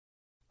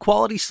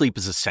Quality sleep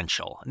is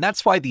essential, and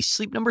that's why the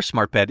Sleep Number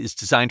Smart Bed is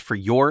designed for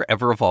your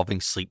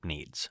ever-evolving sleep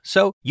needs.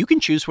 So you can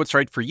choose what's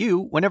right for you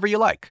whenever you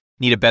like.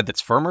 Need a bed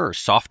that's firmer or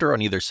softer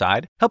on either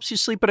side? Helps you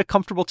sleep at a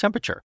comfortable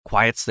temperature,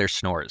 quiets their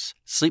snores.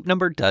 Sleep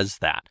Number does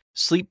that.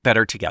 Sleep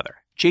better together.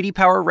 J.D.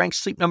 Power ranks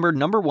Sleep Number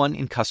 #1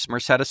 in customer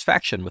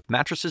satisfaction with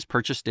mattresses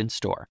purchased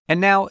in-store.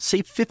 And now,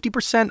 save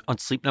 50% on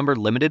Sleep Number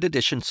limited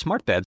edition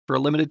smart beds for a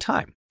limited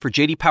time. For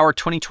J.D. Power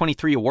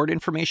 2023 award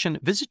information,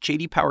 visit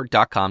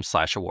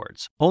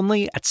jdpower.com/awards.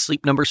 Only at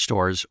Sleep Number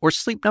stores or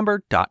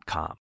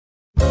sleepnumber.com.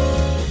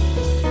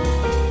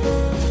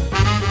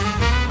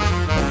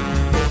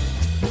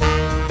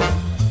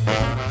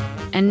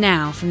 And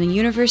now, from the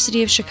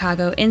University of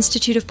Chicago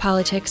Institute of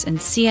Politics and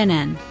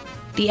CNN,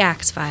 The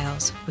Axe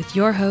Files, with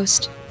your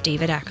host,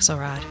 David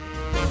Axelrod.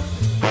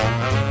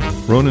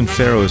 Ronan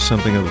Farrow is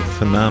something of a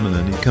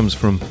phenomenon. He comes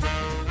from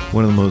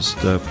one of the most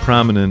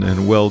prominent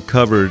and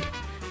well-covered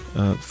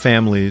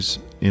families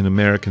in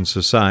American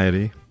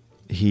society.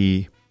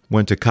 He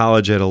went to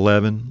college at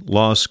 11,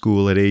 law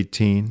school at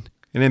 18,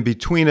 and in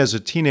between, as a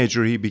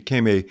teenager, he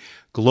became a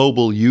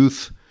global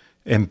youth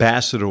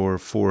ambassador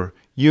for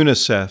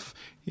UNICEF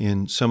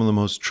in some of the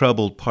most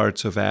troubled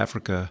parts of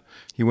Africa.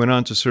 He went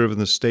on to serve in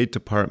the State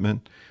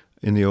Department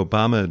in the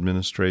Obama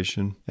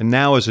administration, and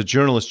now as a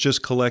journalist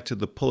just collected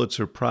the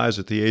Pulitzer Prize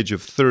at the age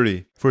of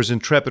 30 for his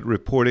intrepid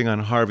reporting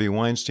on Harvey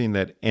Weinstein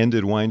that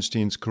ended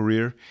Weinstein's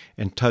career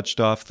and touched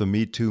off the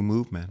Me Too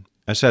movement.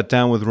 I sat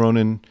down with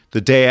Ronan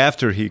the day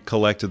after he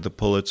collected the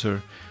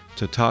Pulitzer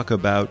to talk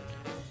about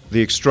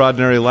the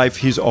extraordinary life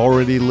he's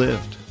already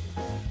lived.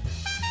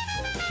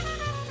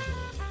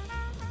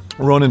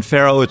 Ronan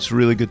Farrow, it's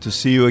really good to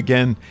see you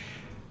again.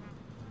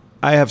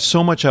 I have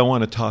so much I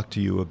want to talk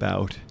to you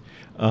about.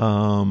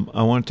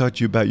 I want to talk to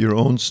you about your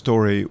own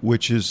story,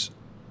 which is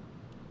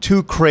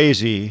too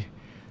crazy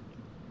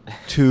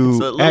to... It's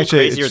a little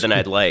crazier than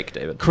I'd like,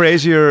 David.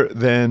 Crazier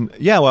than...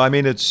 Yeah, well, I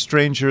mean, it's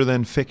stranger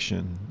than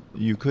fiction.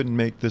 You couldn't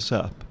make this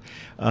up.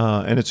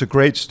 And it's a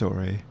great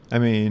story. I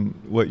mean,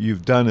 what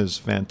you've done is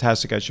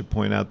fantastic. I should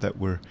point out that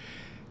we're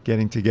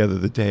getting together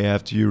the day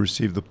after you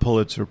received the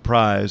Pulitzer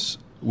Prize,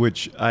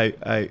 which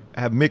I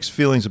have mixed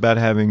feelings about,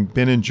 having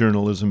been in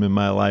journalism in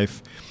my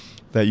life,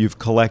 that you've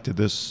collected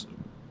this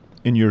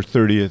in your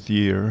 30th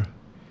year.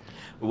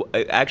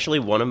 Actually,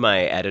 one of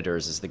my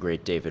editors is the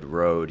great David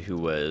Rode, who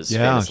was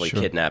famously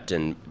kidnapped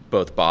in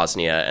both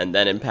Bosnia and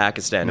then in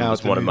Pakistan. He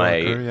was one of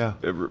my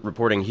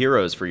reporting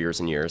heroes for years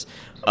and years.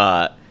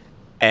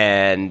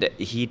 And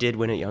he did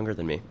win it younger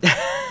than me.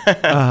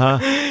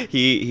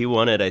 He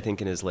won it, I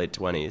think, in his late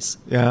 20s.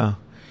 Yeah.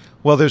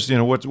 Well, there's,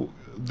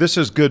 this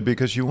is good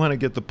because you want to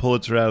get the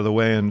Pulitzer out of the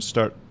way and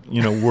start,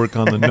 work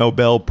on the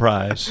Nobel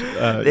Prize.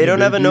 They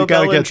don't have a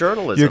Nobel in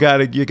journalism. You got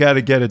to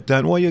get it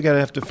done. Well, you got to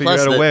have to figure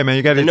out a way, man.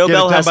 You got to get it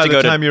Nobel done by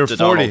the to time you're 40.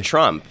 Donald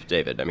Trump,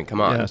 David. I mean,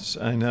 come on. Yes,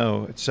 I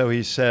know. So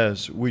he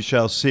says. We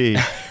shall see.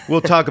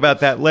 We'll talk about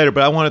that later.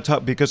 But I want to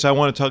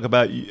talk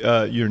about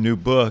your new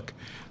book,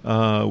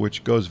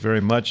 which goes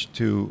very much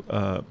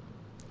to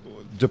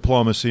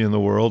diplomacy in the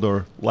world,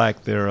 or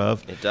lack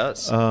thereof. It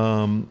does.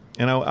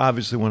 And I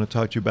obviously want to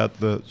talk to you about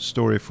the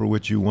story for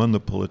which you won the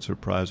Pulitzer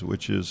Prize,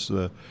 which is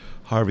the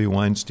Harvey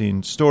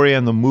Weinstein story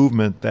and the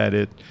movement that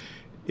it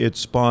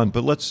spawned.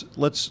 But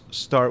let's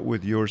start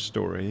with your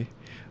story,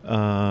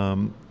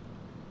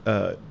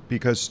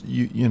 because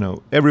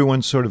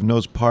everyone sort of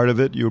knows part of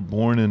it. You're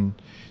born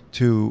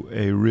into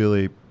a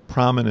really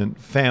prominent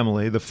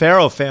family. The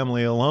Farrow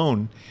family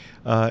alone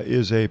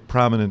is a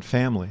prominent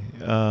family.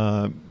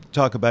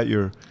 Talk about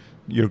your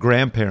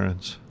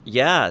grandparents.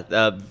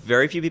 Yeah,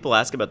 very few people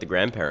ask about the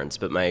grandparents,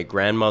 but my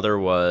grandmother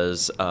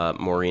was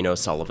Maureen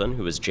O'Sullivan,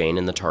 who was Jane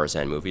in the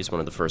Tarzan movies, one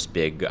of the first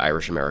big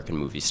Irish-American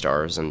movie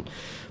stars, and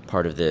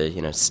part of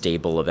the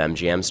stable of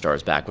MGM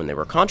stars back when they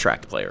were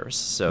contract players.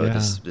 So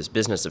this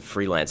business of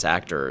freelance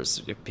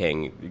actors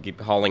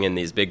hauling in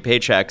these big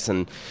paychecks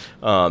and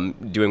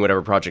doing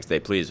whatever projects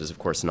they pleased was, of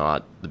course,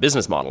 not the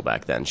business model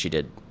back then. She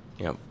did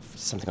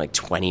something like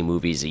 20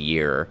 movies a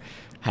year.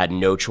 Had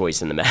no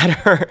choice in the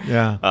matter.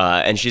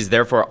 And she's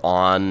therefore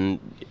on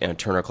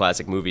Turner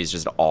Classic Movies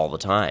just all the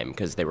time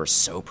because they were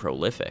so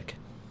prolific.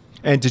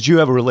 And did you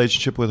have a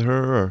relationship with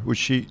her, or was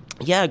she?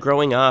 Yeah,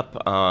 growing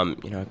up,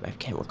 I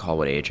can't recall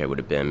what age I would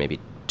have been,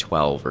 maybe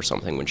 12 or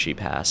something when she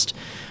passed.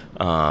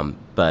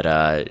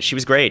 But she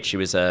was great. She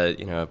was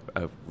a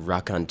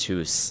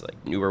raconteuse,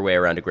 knew her way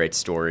around a great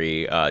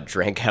story,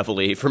 drank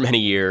heavily for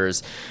many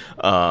years,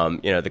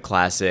 the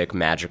classic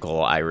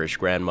magical Irish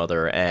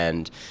grandmother.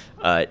 And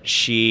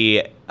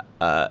she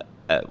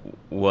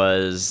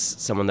was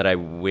someone that I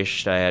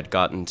wished I had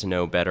gotten to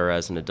know better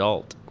as an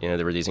adult.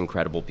 There were these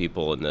incredible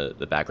people in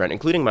the background,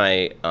 including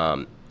my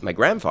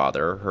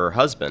grandfather, her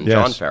husband,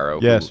 John Farrow,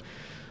 who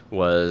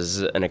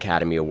was an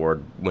Academy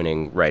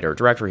Award-winning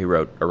writer-director. He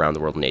wrote Around the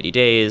World in 80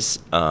 Days,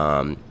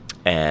 and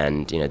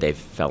they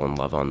fell in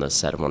love on the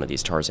set of one of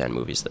these Tarzan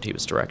movies that he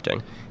was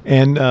directing.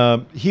 And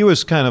he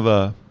was kind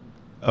of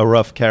a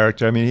rough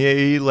character. I mean,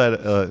 he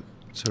led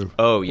It's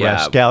her yeah,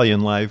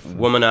 rascallion life.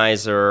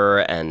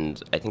 Womanizer,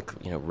 and I think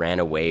ran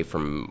away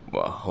from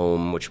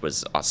home, which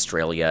was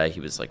Australia. He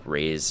was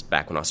raised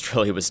back when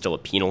Australia was still a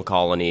penal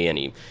colony, and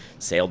he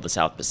sailed the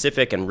South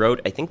Pacific and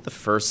wrote, I think, the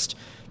first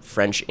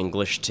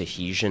French-English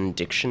Tahitian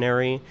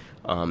dictionary,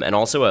 and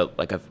also a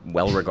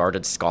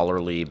well-regarded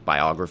scholarly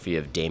biography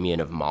of Damien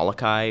of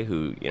Molokai,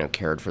 who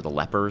cared for the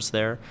lepers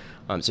there.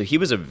 So he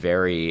was a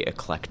very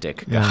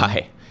eclectic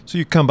guy. So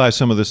you come by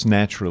some of this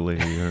naturally.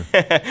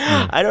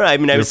 I don't know. I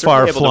mean, I was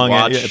certainly able to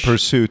watch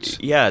pursuits.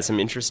 Yeah, some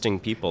interesting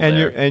people and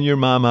there. And your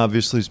mom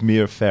obviously is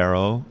Mia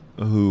Farrow,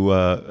 who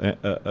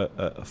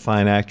a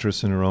fine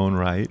actress in her own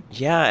right.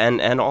 Yeah,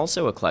 and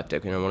also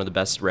eclectic. One of the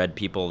best read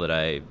people that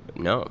I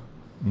know.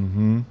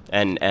 Mm-hmm.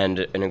 And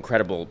an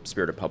incredible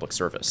spirit of public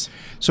service.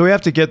 So we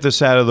have to get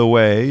this out of the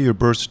way. Your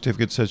birth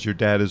certificate says your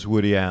dad is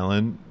Woody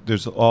Allen.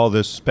 There's all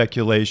this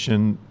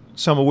speculation,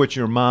 some of which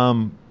your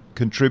mom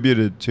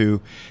contributed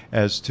to,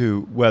 as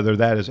to whether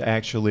that is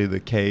actually the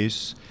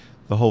case,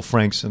 the whole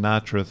Frank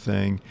Sinatra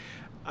thing.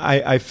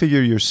 I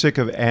figure you're sick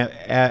of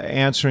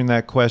answering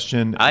that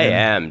question. I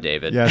am,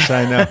 David. Yes,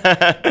 I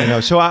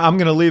know. So I'm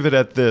going to leave it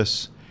at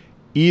this.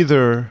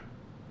 Either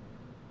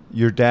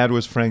your dad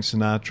was Frank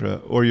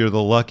Sinatra, or you're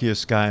the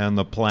luckiest guy on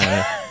the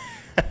planet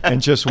and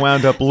just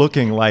wound up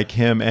looking like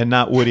him and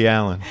not Woody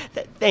Allen.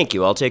 Thank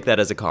you. I'll take that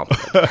as a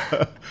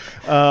compliment.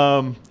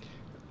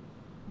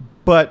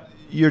 But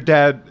your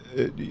dad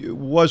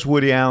was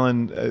Woody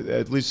Allen,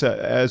 at least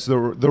as the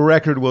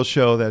record will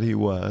show that he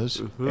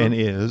was and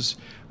is.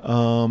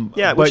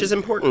 Which is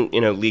important,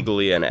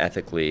 legally and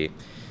ethically,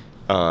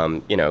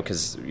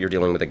 because you're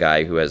dealing with a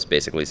guy who has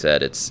basically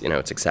said it's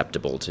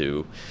acceptable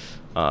to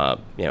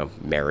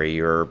marry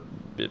your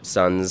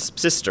son's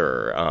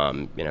sister,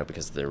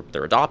 because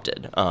they're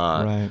adopted.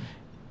 Right.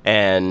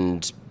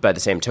 And by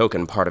the same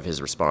token, part of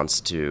his response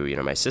to,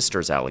 my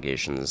sister's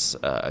allegations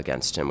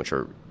against him, which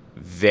are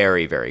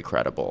very, very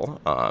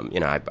credible,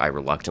 I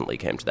reluctantly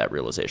came to that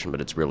realization, but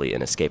it's really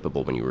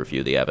inescapable when you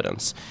review the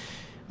evidence.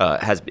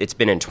 It's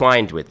been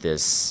entwined with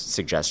this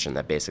suggestion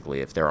that basically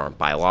if there aren't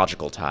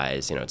biological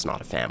ties, it's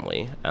not a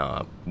family,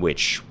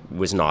 which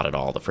was not at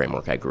all the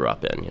framework I grew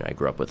up in. I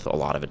grew up with a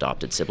lot of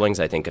adopted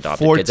siblings. I think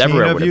adopted kids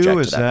everywhere would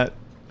object to that.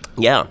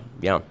 Yeah.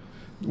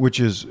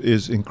 Which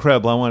is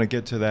incredible. I want to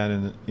get to that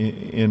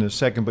in a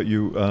second. But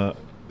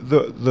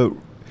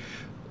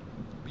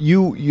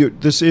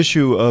this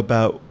issue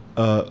about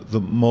the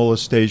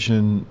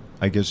molestation,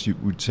 I guess you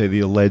would say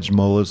the alleged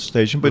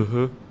molestation, but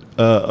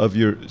of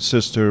your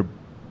sister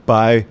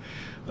by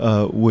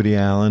Woody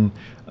Allen,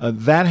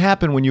 that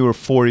happened when you were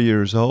 4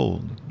 years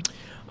old.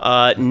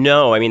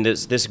 No, I mean,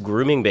 this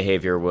grooming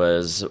behavior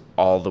was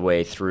all the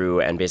way through,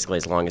 and basically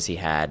as long as he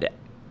had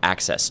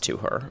access to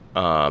her.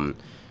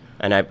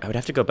 And I would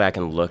have to go back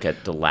and look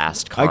at the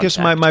last contact. I guess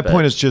my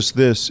point is just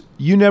this.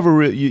 You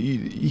never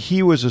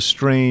he was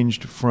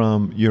estranged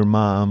from your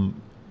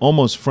mom,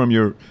 almost from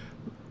your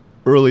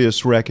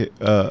earliest record.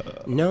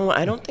 No,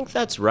 I don't think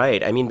that's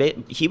right. I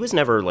mean, he was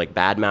never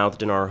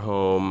bad-mouthed in our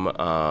home.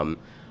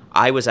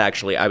 I was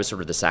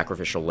sort of the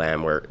sacrificial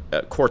lamb where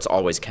courts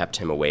always kept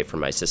him away from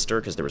my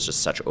sister because there was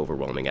just such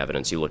overwhelming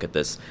evidence. You look at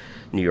this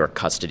New York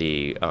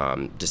custody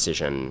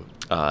decision,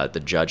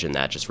 the judge in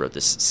that just wrote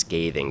this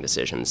scathing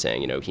decision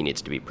saying, he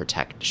needs to be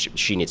protected,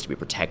 she needs to be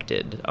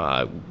protected.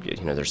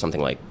 There's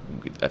something like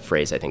a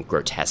phrase, I think,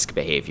 grotesque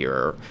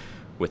behavior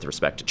with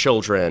respect to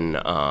children.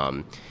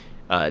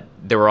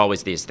 There were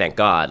always these, thank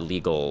God,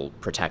 legal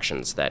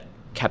protections that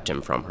kept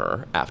him from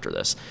her after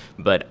this.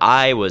 But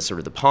I was sort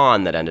of the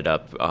pawn that ended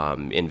up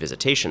in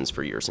visitations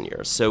for years and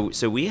years.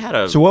 So we had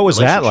a So what was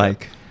that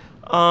like?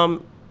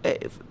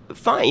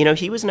 Fine.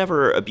 He was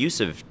never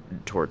abusive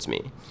towards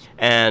me.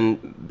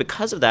 And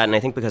because of that, and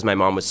I think because my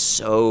mom was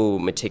so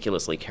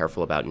meticulously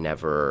careful about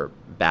never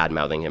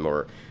bad-mouthing him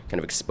or kind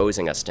of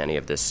exposing us to any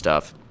of this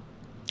stuff,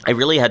 I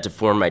really had to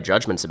form my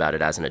judgments about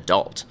it as an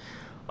adult.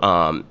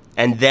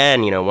 And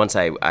then, once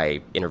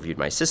I interviewed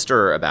my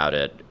sister about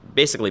it,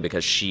 basically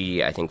because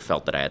she, I think,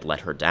 felt that I had let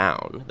her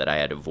down, that I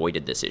had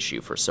avoided this issue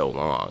for so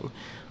long,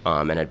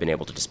 and had been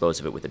able to dispose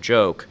of it with a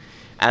joke,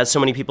 as so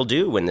many people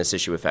do when this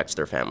issue affects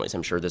their families.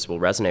 I'm sure this will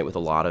resonate with a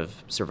lot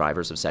of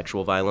survivors of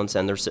sexual violence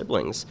and their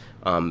siblings.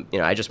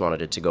 I just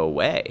wanted it to go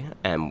away,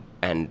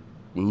 and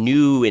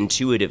knew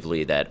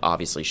intuitively that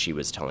obviously she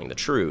was telling the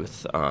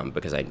truth,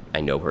 because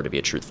I know her to be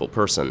a truthful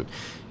person.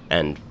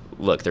 And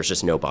look, there's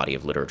just no body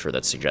of literature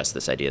that suggests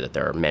this idea that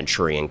there are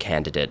Manchurian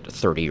candidate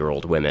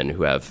 30-year-old women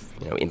who have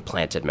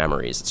implanted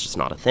memories. It's just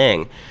not a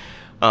thing.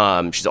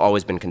 She's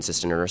always been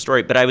consistent in her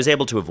story, but I was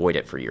able to avoid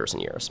it for years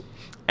and years.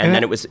 And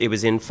then it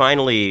was in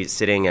finally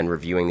sitting and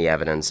reviewing the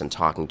evidence and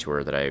talking to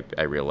her that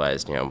I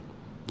realized,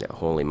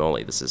 holy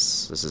moly, this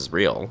is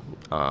real,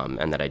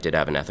 and that I did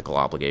have an ethical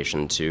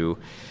obligation to,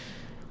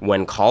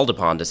 when called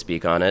upon to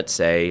speak on it,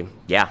 say,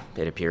 yeah,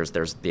 it appears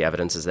the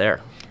evidence is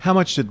there. How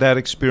much did that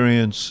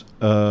experience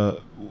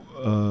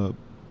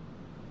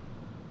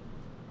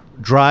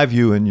drive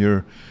you in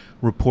your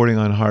reporting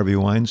on Harvey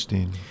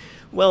Weinstein?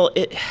 Well,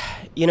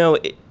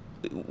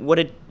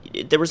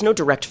 there was no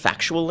direct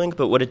factual link,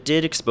 but what it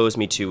did expose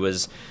me to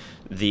was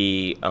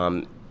the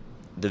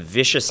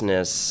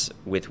viciousness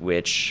with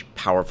which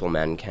powerful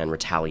men can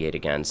retaliate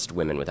against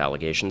women with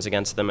allegations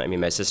against them. I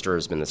mean, my sister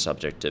has been the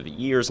subject of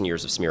years and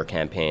years of smear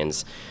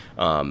campaigns.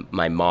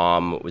 My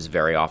mom was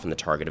very often the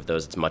target of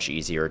those. It's much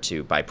easier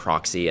to, by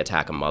proxy,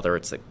 attack a mother.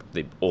 It's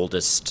the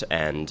oldest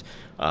and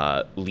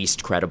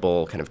least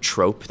credible kind of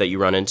trope that you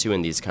run into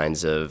in these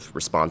kinds of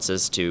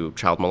responses to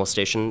child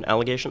molestation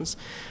allegations.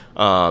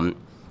 What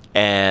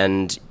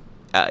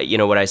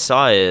I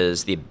saw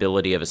is the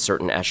ability of a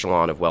certain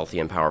echelon of wealthy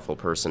and powerful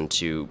person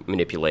to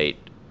manipulate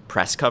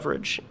press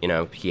coverage.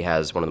 He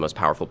has one of the most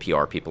powerful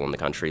PR people in the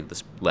country,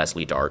 this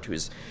Leslie Dart,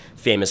 who's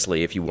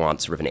famously, if you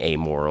want sort of an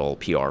amoral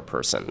PR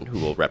person who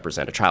will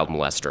represent a child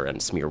molester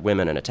and smear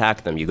women and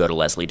attack them, you go to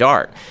Leslie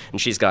Dart. And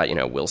she's got,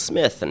 Will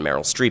Smith and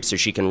Meryl Streep, so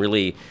she can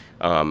really,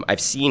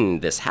 I've seen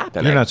this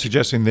happen. You're not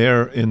suggesting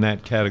they're in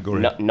that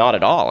category? Not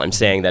at all. I'm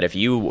saying that if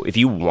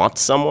you want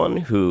someone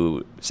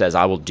who says,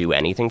 I will do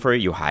anything for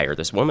you, you hire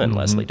this woman,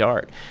 Leslie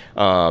Dart.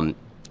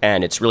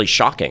 And it's really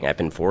shocking. I've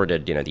been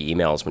forwarded, the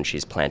emails when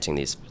she's planting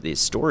these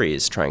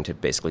stories, trying to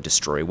basically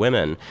destroy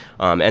women.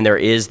 And there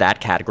is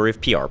that category of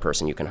PR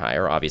person you can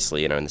hire.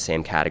 Obviously, in the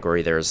same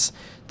category, there's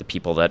the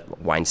people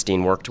that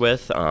Weinstein worked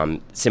with.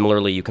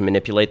 Similarly, you can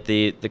manipulate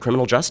the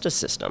criminal justice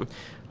system.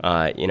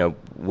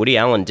 Woody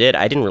Allen did.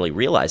 I didn't really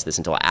realize this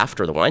until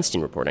after the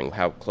Weinstein reporting,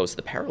 how close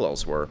the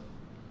parallels were.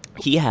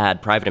 He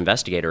had private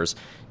investigators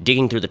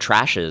digging through the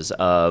trashes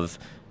of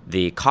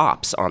the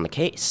cops on the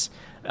case.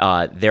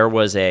 There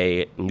was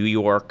a New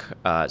York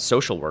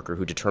social worker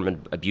who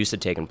determined abuse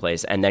had taken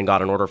place and then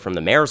got an order from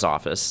the mayor's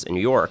office in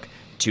New York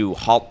to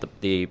halt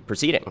the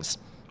proceedings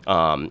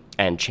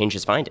and change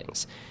his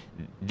findings.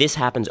 This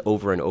happens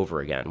over and over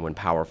again when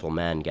powerful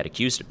men get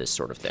accused of this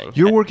sort of thing.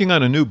 You're working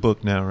on a new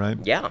book now, right?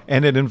 Yeah.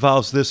 And it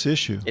involves this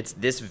issue. It's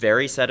this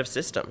very set of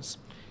systems.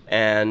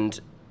 And,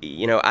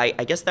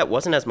 I guess that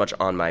wasn't as much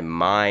on my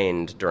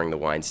mind during the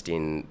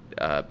Weinstein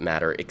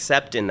matter,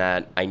 except in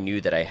that I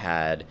knew that I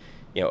had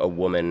a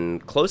woman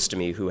close to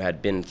me who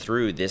had been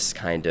through this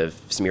kind of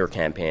smear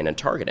campaign and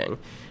targeting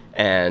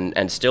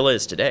and still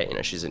is today.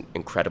 She's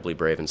incredibly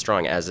brave and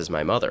strong, as is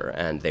my mother,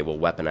 and they will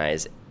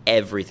weaponize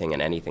everything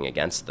and anything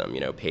against them,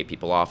 pay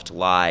people off to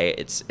lie.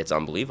 It's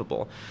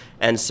unbelievable.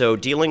 And so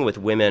dealing with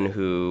women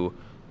who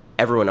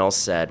everyone else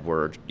said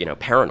were,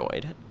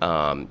 paranoid.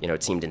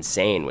 It seemed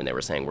insane when they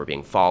were saying we're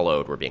being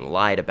followed, we're being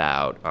lied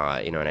about.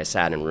 And I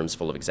sat in rooms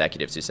full of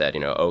executives who said,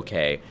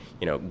 okay,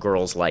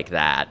 girls like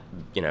that,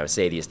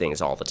 say these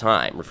things all the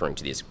time, referring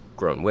to these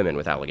grown women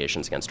with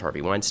allegations against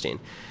Harvey Weinstein.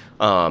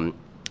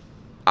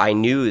 I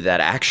knew that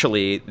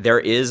actually there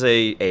is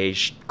a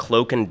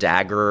cloak and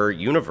dagger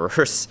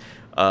universe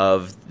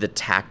of the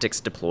tactics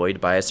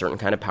deployed by a certain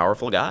kind of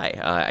powerful guy.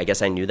 I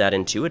guess I knew that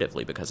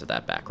intuitively because of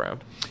that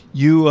background.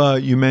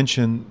 You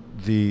mentioned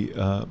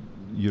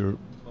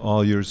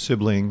all your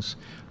siblings,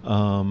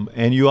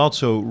 and you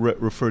also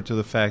referred to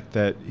the fact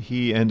that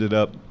he ended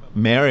up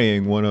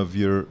marrying one of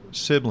your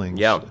siblings.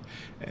 Yeah.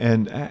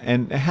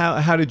 And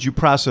how did you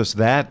process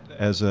that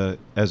as a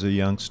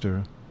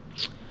youngster?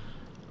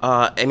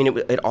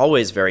 It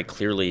always very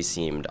clearly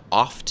seemed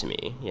off to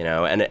me,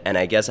 and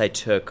I guess I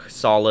took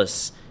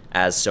solace,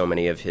 as so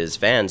many of his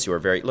fans who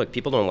are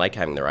people don't like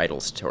having their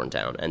idols torn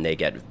down, and they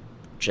get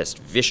just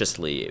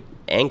viciously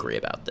angry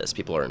about this.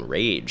 People are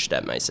enraged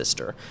at my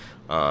sister.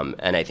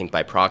 And I think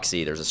by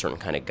proxy, there's a certain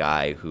kind of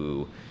guy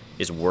who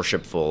is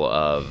worshipful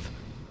of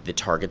the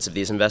targets of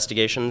these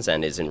investigations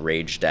and is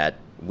enraged at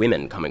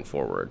women coming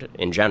forward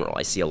in general.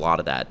 I see a lot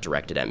of that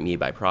directed at me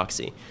by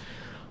proxy.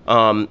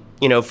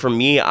 For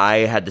me,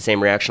 I had the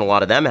same reaction a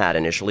lot of them had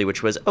initially,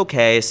 which was,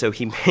 okay, so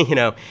he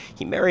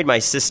married my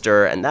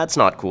sister, and that's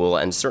not cool.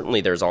 And certainly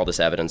there's all this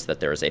evidence that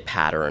there is a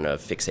pattern of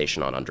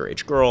fixation on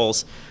underage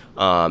girls.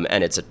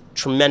 And it's a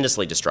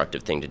tremendously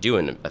destructive thing to do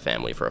in a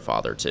family for a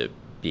father to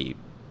be,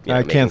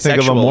 I can't think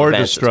of a more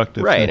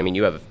destructive right. thing.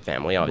 You have a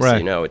family,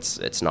 obviously, right.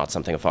 It's not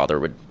something a father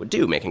would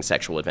do, making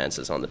sexual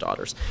advances on the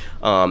daughters.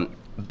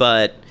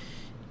 But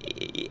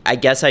I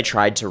guess I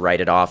tried to write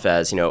it off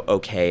as,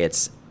 okay,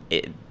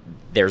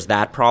 there's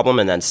that problem,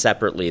 and then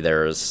separately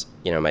there's,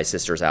 my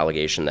sister's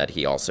allegation that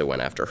he also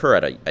went after her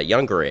at a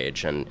younger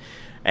age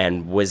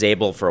and was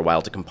able for a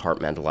while to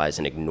compartmentalize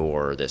and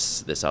ignore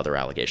this other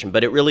allegation.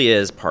 But it really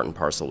is part and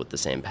parcel with the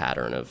same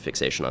pattern of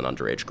fixation on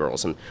underage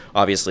girls. And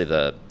obviously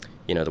the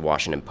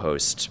Washington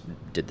Post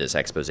did this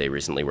expose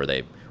recently where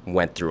they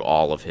went through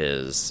all of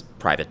his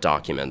private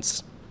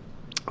documents,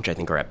 which I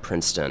think are at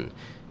Princeton,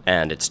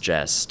 and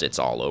it's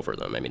all over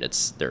them.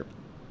 They're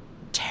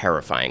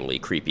terrifyingly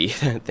creepy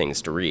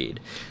things to read.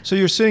 So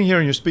you're sitting here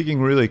and you're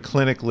speaking really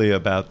clinically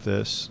about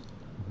this,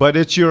 but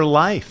it's your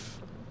life.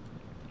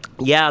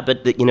 Yeah,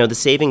 but the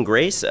saving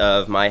grace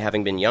of my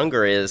having been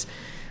younger is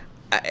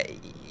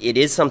it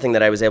is something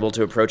that I was able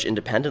to approach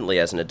independently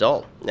as an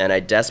adult, and I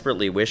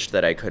desperately wished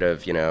that I could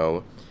have,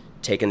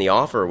 taken the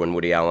offer when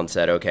Woody Allen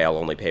said, okay, I'll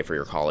only pay for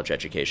your college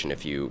education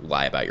if you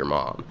lie about your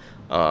mom.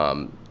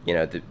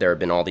 There have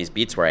been all these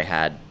beats where I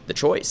had the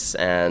choice,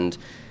 and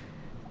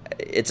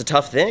it's a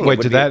tough thing. Wait,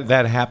 did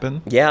that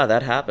happen? Yeah,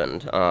 that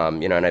happened.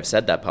 And I've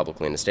said that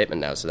publicly in a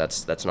statement now, so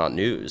that's not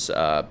news.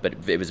 But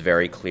it was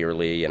very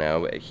clearly,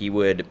 he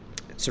would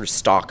sort of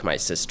stalk my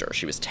sister.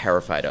 She was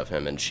terrified of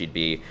him, and she'd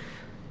be,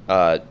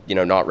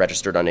 not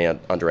registered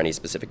under any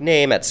specific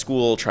name at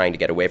school, trying to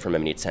get away from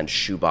him, and he'd send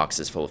shoe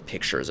boxes full of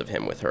pictures of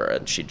him with her,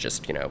 and she'd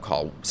just,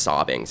 call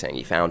sobbing, saying,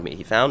 he found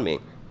me.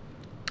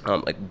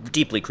 Like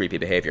deeply creepy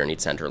behavior, and he'd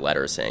send her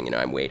letters saying,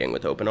 I'm waiting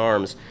with open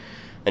arms,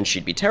 and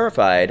she'd be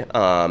terrified.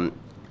 And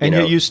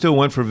yet you still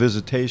went for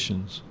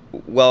visitations.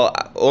 Well,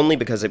 only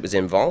because it was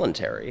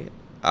involuntary.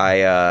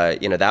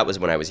 That was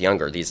when I was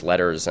younger. These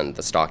letters and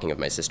the stalking of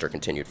my sister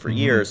continued for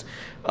years.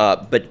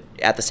 But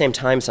at the same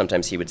time,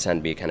 sometimes he would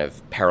send me kind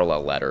of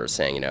parallel letters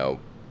saying,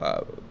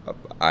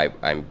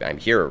 I'm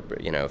here,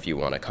 if you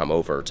want to come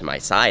over to my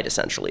side,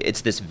 essentially. It's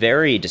this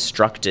very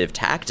destructive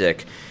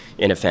tactic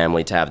in a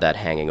family to have that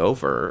hanging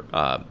over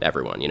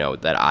everyone,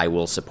 that I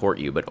will support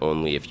you, but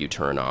only if you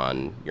turn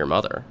on your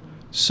mother.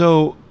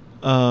 So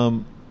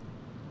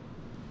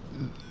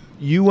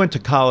you went to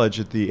college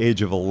at the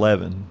age of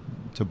 11,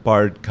 to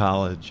Bard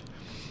College,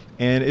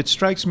 and it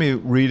strikes me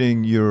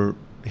reading your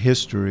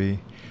history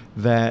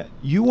that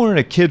you weren't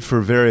a kid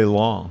for very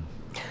long.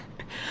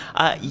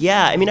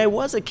 Yeah, I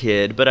was a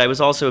kid, but I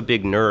was also a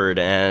big nerd,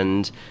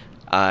 and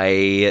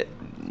I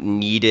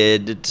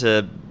needed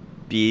to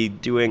be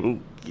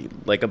doing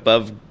like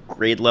above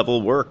grade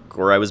level work,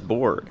 or I was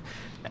bored.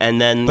 And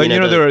then, but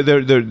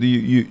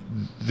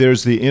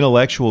there's the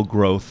intellectual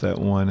growth that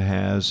one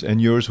has,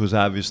 and yours was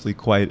obviously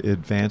quite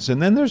advanced.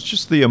 And then there's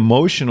just the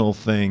emotional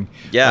thing.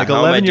 Yeah, like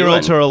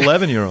 11-year-olds are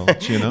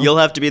 11-year-olds. You'll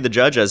have to be the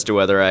judge as to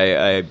whether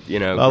I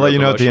I'll let you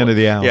know at the end of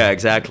the hour. Yeah,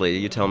 exactly.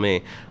 You tell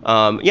me.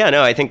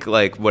 I think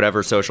like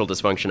whatever social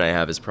dysfunction I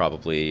have is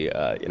probably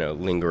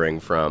lingering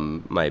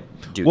from my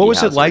Doogie What was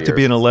it house like years. to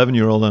be an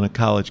 11-year-old on a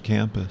college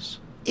campus?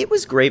 It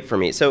was great for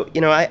me. So,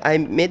 I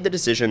made the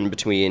decision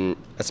between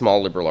a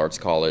small liberal arts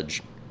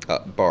college,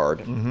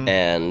 Bard,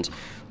 and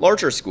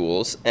larger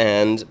schools,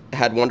 and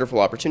had wonderful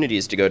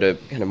opportunities to go to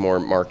kind of more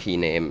marquee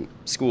name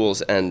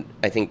schools. And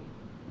I think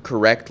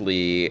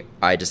correctly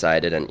I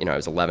decided, and I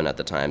was 11 at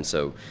the time,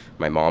 so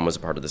my mom was a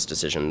part of this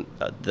decision,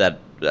 that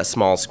a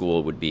small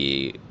school would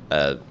be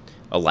a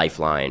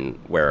lifeline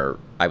where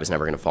I was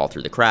never going to fall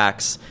through the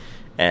cracks,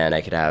 and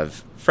I could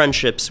have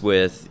friendships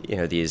with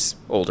these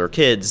older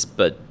kids,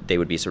 but they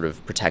would be sort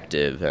of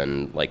protective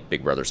and like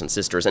big brothers and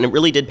sisters. And it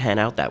really did pan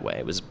out that way.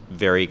 It was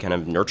very kind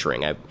of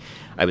nurturing. I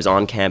was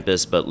on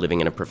campus, but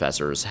living in a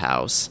professor's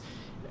house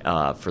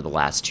for the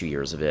last 2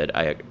 years of it.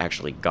 I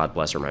actually, God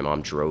bless her, my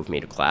mom drove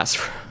me to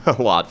class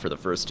a lot for the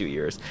first 2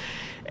 years.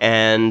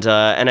 And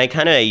I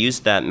kind of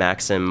used that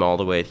maxim all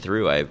the way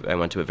through. I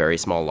went to a very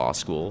small law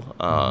school.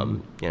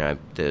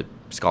 The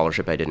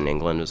scholarship I did in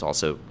England was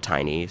also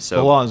tiny.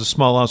 So the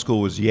small law school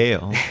was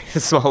Yale. The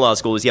small law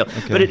school was Yale,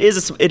 okay. But it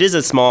is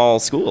a small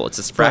school. It's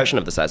a fraction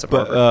of the size of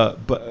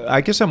Harvard. But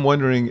I guess I'm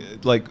wondering,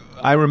 like,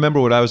 I remember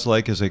what I was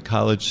like as a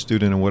college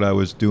student and what I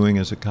was doing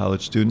as a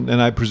college student,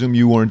 and I presume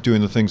you weren't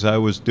doing the things I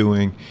was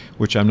doing,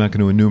 which I'm not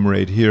going to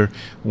enumerate here,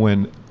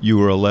 when you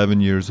were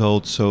 11 years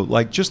old. So,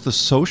 like, just the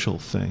social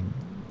thing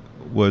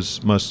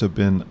must have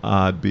been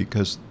odd,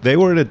 because they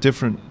were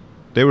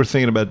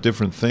thinking about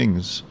different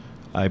things,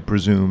 I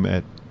presume,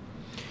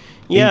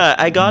 Yeah,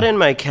 I got in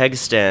my keg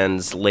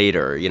stands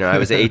later. I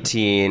was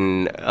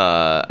 18.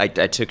 I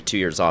took 2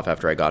 years off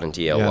after I got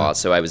into Yale Law,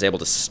 so I was able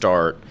to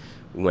start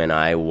when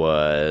I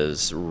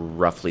was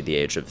roughly the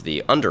age of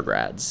the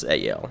undergrads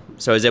at Yale.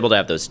 So I was able to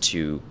have those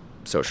two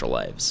social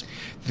lives.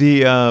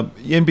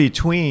 In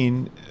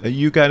between,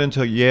 you got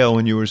into Yale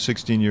when you were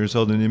 16 years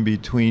old, and in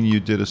between you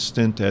did a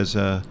stint as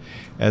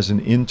an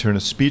intern, a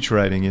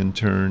speechwriting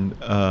intern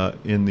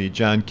in the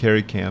John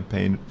Kerry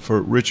campaign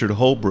for Richard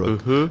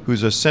Holbrooke,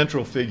 who's a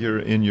central figure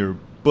in your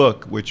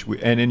book,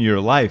 and in your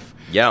life,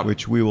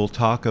 which we will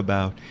talk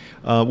about.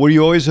 Were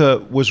you always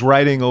was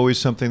writing always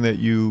something that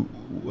you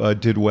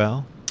did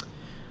well?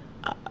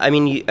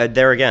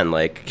 There again,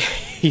 like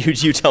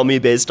you tell me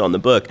based on the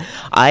book.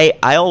 I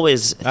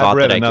always thought I've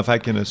read that enough. I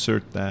can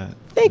assert that.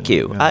 Thank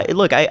you. Yeah.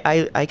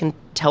 I can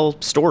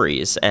tell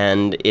stories,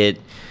 and it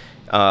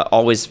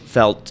always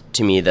felt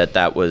to me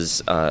that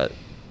was a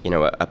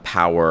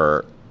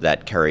power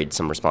that carried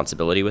some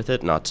responsibility with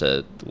it. Not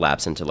to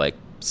lapse into like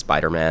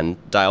Spider-Man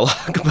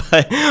dialogue,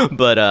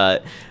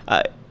 but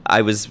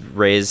I was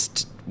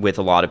raised with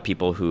a lot of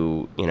people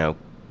who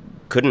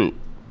couldn't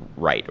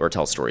write or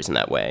tell stories in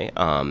that way.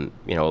 A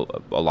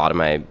lot of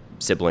my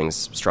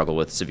siblings struggle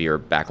with severe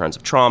backgrounds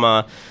of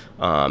trauma,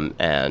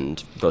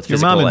 and both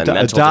physical and mental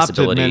adopted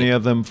disability. Many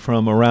of them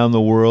from around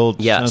the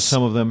world. Yes.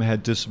 Some of them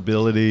had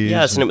disabilities.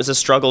 Yes, and it was a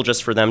struggle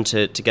just for them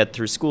to get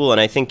through school.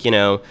 And I think,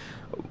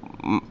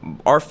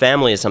 our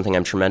family is something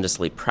I'm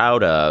tremendously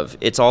proud of.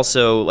 It's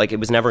also, like, it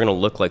was never going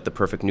to look like the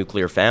perfect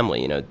nuclear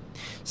family.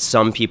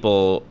 Some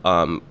people,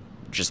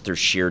 just through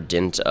sheer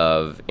dint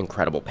of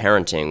incredible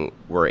parenting,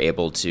 were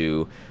able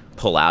to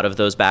pull out of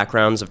those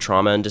backgrounds of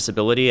trauma and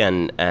disability,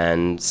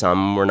 and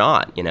some were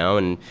not,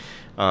 and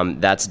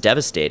that's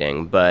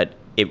devastating. But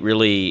it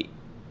really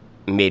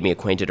made me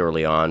acquainted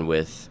early on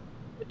with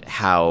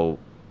how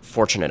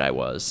fortunate I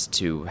was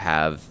to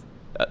have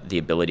the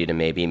ability to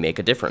maybe make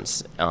a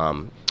difference,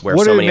 where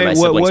so many of my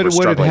siblings were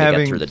struggling to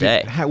get through the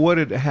day. What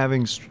did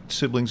having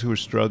siblings who were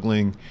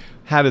struggling,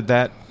 how did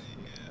that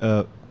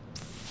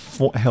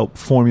help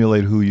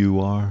formulate who you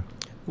are?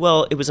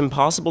 Well, it was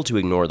impossible to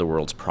ignore the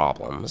world's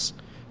problems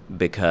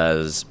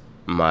because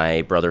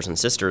my brothers and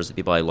sisters, the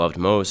people I loved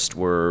most,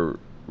 were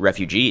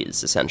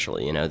refugees,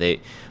 essentially. You know,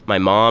 my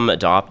mom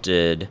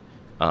adopted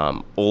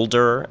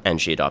older, and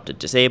she adopted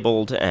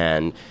disabled,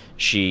 and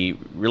she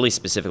really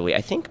specifically,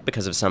 I think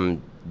because of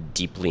some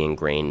deeply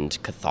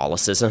ingrained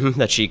Catholicism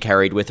that she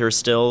carried with her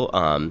still,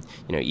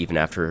 even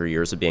after her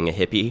years of being a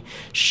hippie,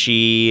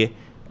 she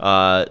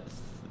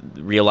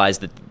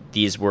realized that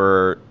these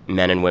were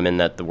men and women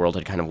that the world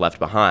had kind of left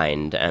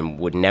behind and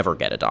would never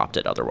get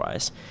adopted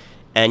otherwise.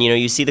 And,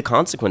 you see the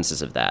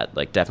consequences of that.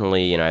 Like,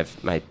 definitely,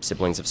 my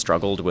siblings have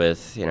struggled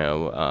with,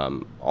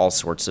 all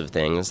sorts of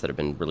things that have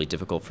been really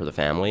difficult for the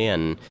family.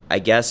 And I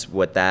guess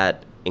what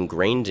that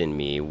ingrained in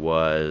me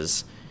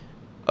was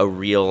a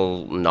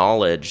real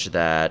knowledge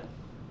that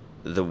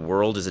the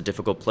world is a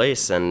difficult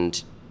place,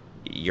 and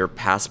your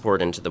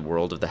passport into the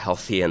world of the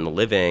healthy and the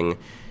living,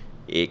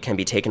 it can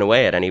be taken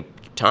away at any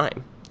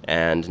time.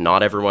 And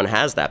not everyone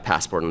has that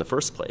passport in the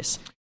first place.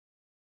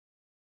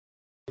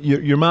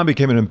 Your mom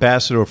became an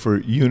ambassador for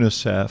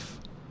UNICEF,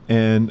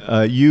 and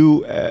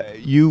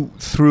you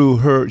through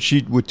her,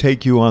 she would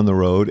take you on the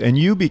road, and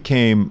you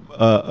became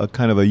a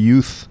kind of a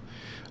youth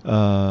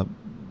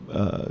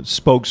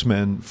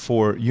spokesman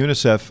for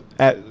UNICEF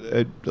at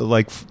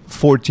like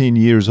 14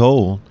 years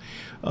old.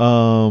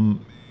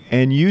 And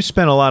you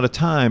spent a lot of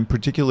time,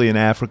 particularly in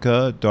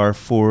Africa,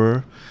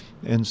 Darfur,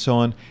 and so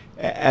on,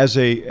 as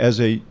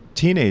a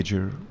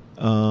teenager.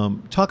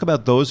 Talk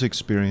about those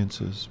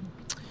experiences.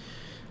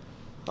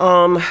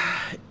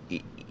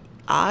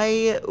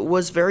 I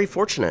was very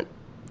fortunate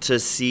to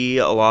see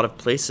a lot of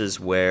places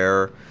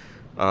where,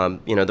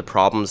 the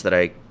problems that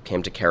I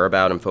came to care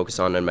about and focus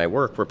on in my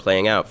work were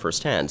playing out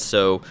firsthand.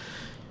 So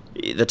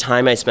the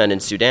time I spent in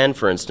Sudan,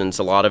 for instance,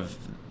 a lot of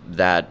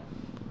that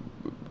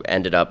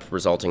ended up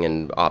resulting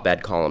in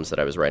op-ed columns that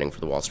I was writing for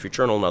the Wall Street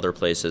Journal and other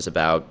places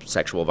about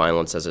sexual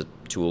violence as a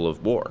tool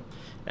of war.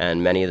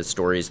 And many of the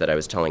stories that I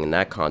was telling in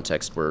that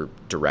context were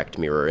direct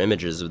mirror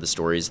images of the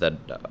stories that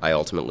I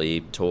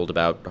ultimately told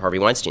about Harvey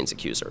Weinstein's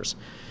accusers.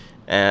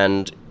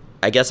 And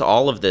I guess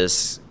all of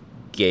this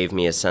gave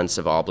me a sense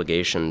of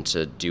obligation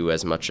to do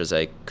as much as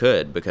I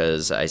could,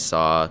 because I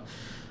saw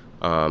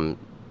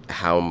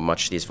how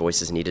much these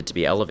voices needed to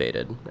be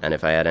elevated. And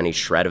if I had any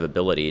shred of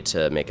ability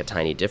to make a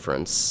tiny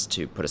difference,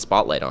 to put a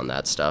spotlight on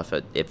that stuff,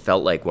 it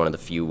felt like one of the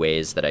few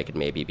ways that I could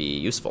maybe be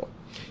useful.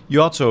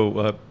 You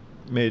also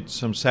made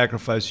some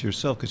sacrifice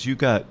yourself because you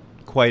got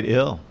quite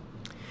ill.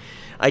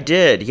 I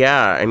did,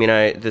 yeah. I mean,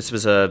 this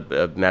was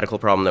a medical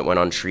problem that went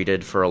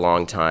untreated for a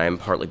long time,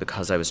 partly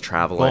because I was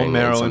traveling. Bone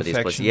marrow in some infection. Of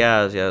these places.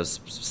 Yeah, it was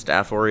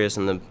Staph aureus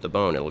in the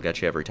bone. It'll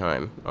get you every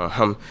time.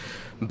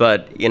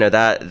 But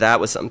that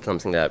was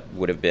something that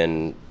would have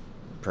been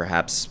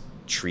perhaps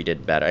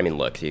treated better. I mean,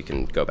 look, you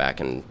can go back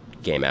and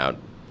game out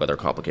whether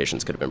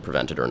complications could have been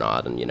prevented or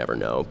not, and you never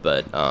know.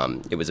 But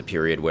it was a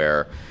period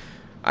where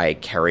I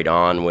carried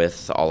on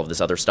with all of this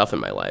other stuff in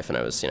my life, and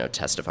I was,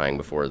 testifying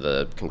before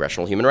the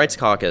Congressional Human Rights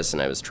Caucus,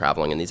 and I was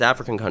traveling in these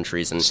African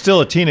countries, and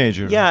still a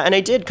teenager. Yeah, and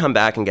I did come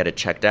back and get it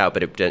checked out,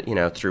 but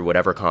it, through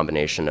whatever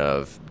combination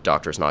of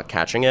doctors not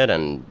catching it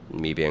and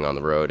me being on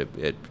the road,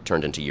 it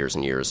turned into years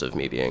and years of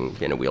me being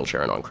in a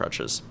wheelchair and on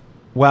crutches.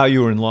 While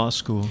you were in law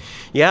school.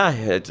 Yeah,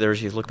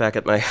 you look back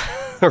at my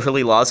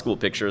early law school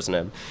pictures, and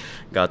I've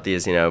got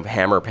these,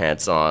 hammer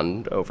pants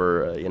on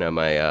over,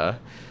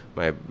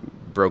 my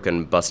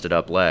broken, busted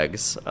up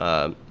legs,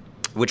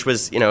 which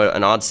was,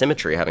 an odd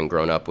symmetry, having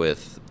grown up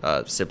with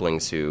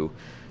siblings who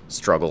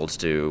struggled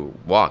to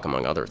walk,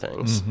 among other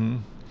things.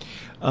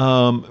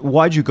 Mm-hmm.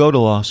 Why'd you go to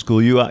law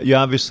school? You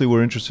obviously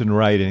were interested in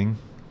writing.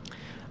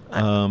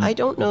 I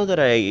don't know that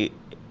I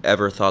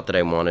ever thought that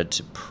I wanted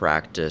to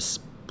practice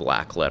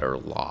black letter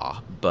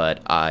law,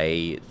 but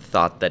I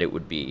thought that it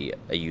would be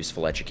a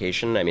useful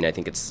education. I mean, I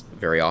think it's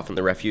very often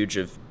the refuge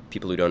of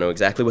people who don't know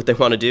exactly what they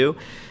want to do.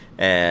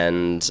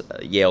 And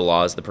Yale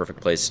Law is the perfect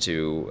place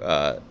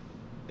to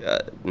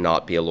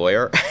not be a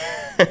lawyer.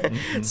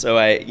 Mm-hmm. So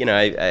I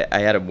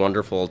had a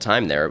wonderful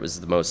time there. It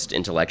was the most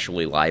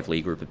intellectually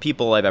lively group of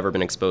people I've ever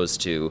been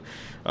exposed to.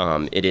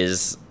 It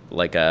is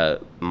like a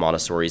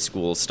Montessori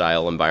school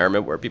style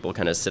environment where people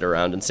kind of sit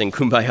around and sing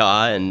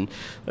Kumbaya and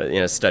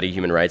study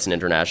human rights and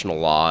international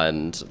law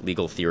and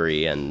legal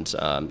theory and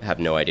have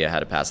no idea how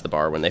to pass the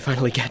bar when they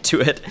finally get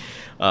to it.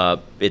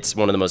 It's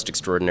one of the most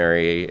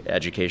extraordinary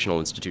educational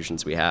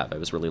institutions we have. I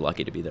was really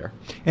lucky to be there.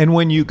 And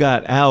when you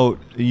got out,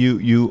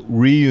 you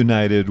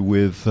reunited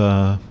with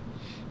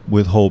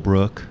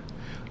Holbrook.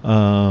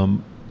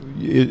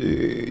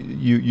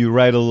 You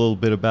write a little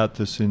bit about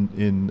this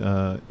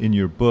in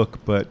your book,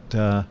 but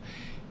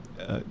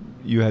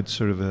you had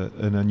sort of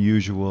an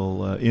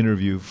unusual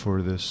interview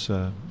for this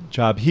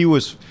job. He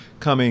was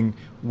coming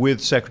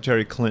with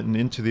Secretary Clinton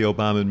into the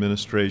Obama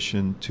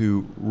administration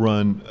to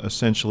run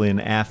essentially an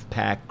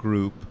AFPAC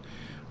group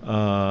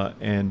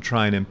and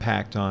try and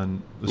impact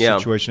on the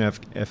situation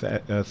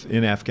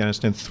in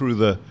Afghanistan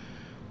through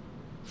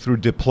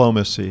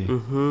diplomacy.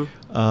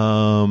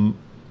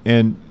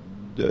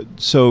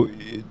 So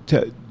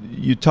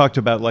you talked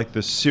about like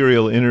the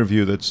serial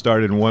interview that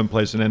started in one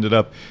place and ended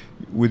up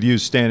with you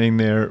standing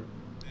there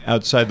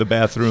outside the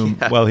bathroom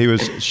while he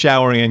was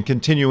showering and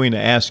continuing to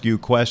ask you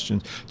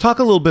questions. Talk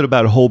a little bit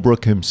about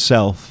Holbrooke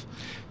himself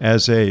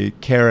as a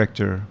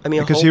character. I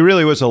mean, because he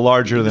really was a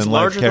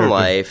larger-than-life character.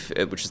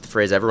 Larger-than-life, which is the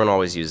phrase everyone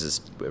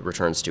always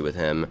returns to with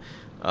him.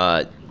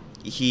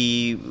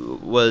 He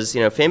was,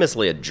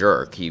 famously a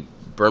jerk. He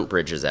burnt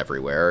bridges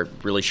everywhere,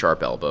 really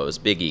sharp elbows,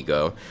 big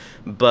ego,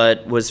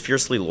 but was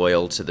fiercely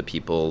loyal to the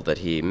people that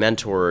he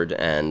mentored,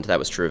 and that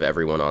was true of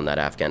everyone on that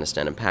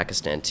Afghanistan and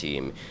Pakistan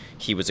team.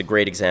 He was a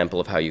great example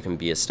of how you can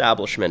be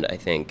establishment, I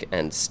think,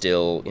 and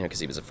still,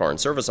 because he was a Foreign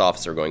Service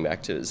officer going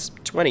back to his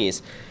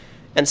 20s,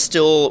 and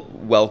still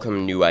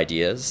welcome new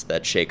ideas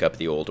that shake up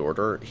the old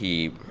order.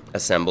 He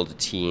assembled a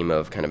team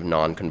of kind of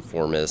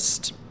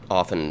nonconformist,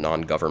 often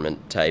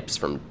non-government types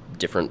from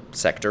different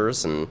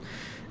sectors and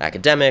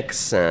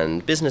academics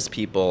and business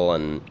people,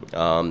 and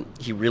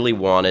he really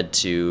wanted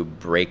to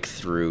break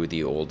through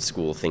the old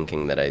school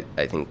thinking that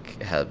I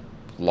think had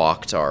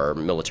locked our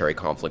military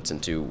conflicts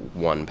into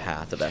one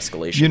path of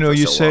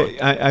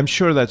escalation. I'm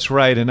sure that's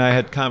right, and I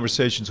had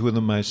conversations with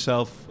him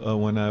myself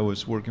when I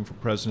was working for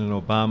President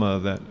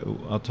Obama that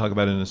I'll talk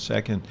about in a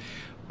second.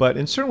 But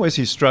in certain ways,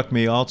 he struck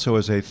me also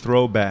as a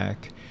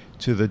throwback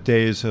to the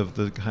days of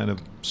the kind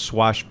of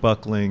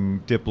swashbuckling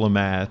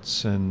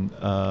diplomats, and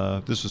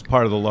this was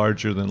part of the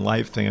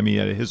larger-than-life thing. I mean, he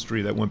had a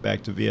history that went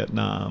back to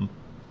Vietnam.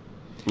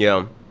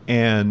 Yeah.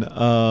 And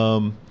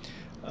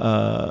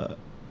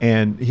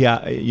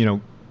he,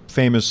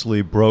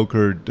 famously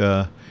brokered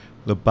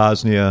the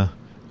Bosnia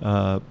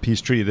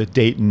peace treaty, the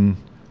Dayton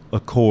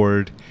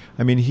Accord.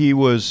 I mean, he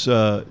was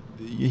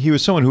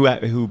someone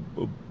who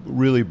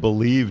really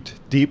believed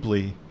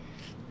deeply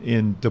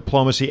in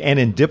diplomacy and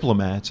in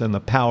diplomats and the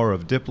power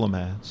of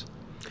diplomats.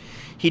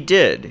 He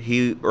did.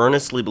 He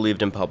earnestly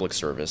believed in public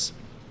service.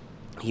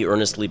 He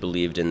earnestly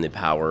believed in the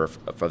power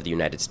of the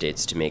United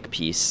States to make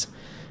peace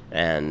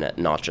and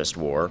not just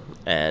war,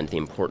 and the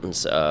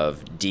importance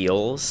of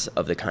deals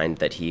of the kind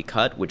that he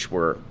cut, which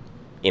were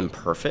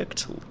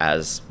imperfect,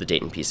 as the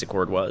Dayton Peace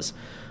Accord was,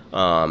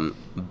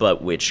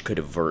 but which could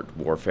avert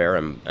warfare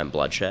and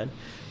bloodshed.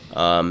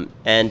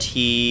 And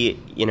he,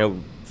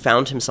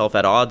 found himself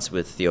at odds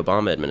with the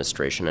Obama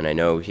administration, and I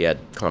know he had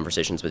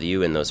conversations with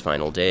you in those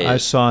final days. I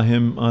saw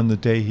him on the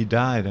day he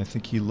died. I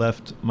think he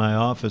left my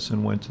office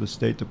and went to the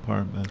State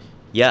Department.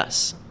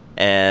 Yes,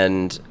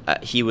 and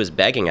he was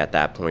begging at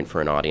that point for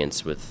an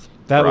audience with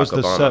Barack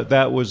Obama.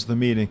 That was the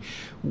meeting.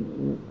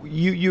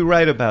 You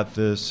write about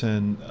this,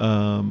 and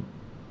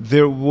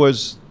there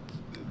was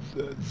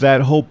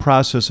that whole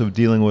process of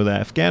dealing with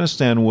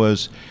Afghanistan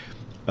was,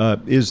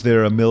 is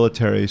there a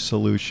military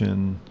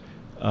solution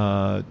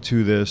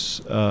to this,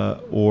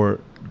 or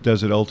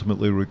does it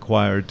ultimately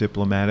require a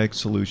diplomatic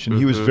solution?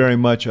 He was very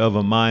much of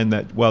a mind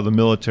that while the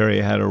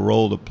military had a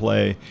role to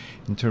play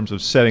in terms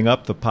of setting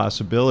up the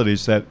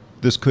possibilities, that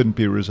this couldn't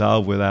be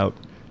resolved without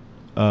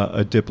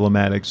a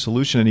diplomatic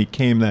solution. And he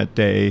came that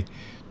day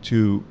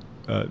to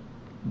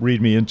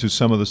read me into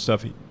some of the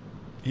stuff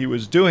he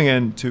was doing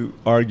and to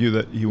argue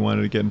that he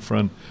wanted to get in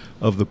front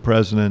of the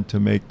president to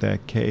make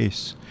that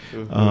case.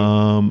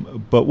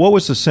 But what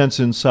was the sense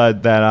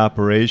inside that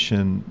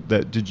operation?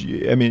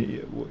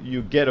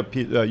 You get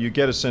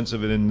a sense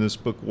of it in this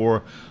book,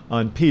 War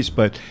on Peace,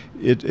 but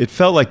it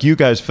felt like you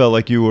guys felt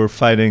like you were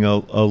fighting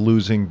a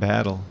losing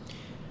battle.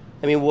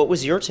 I mean, what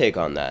was your take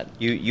on that?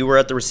 You were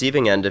at the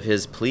receiving end of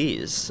his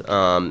pleas,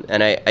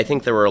 and I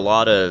think there were a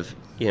lot of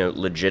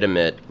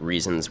legitimate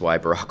reasons why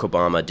Barack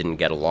Obama didn't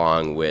get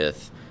along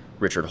with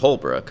Richard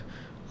Holbrooke.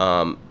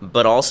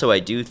 But also I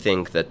do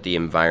think that the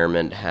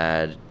environment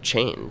had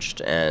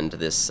changed, and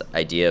this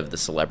idea of the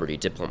celebrity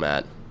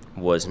diplomat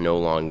was no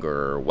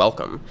longer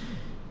welcome.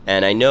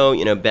 And I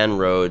know, Ben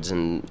Rhodes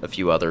and a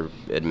few other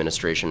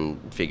administration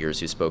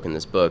figures who spoke in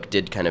this book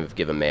did kind of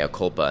give a mea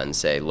culpa and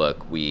say,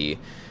 look, we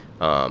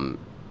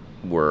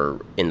were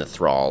in the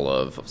thrall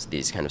of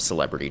these kind of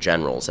celebrity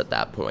generals at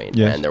that point,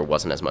 and there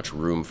wasn't as much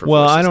room for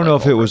Well, voices I don't like know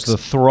if it was Holbrooke's. the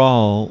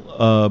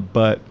thrall,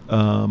 but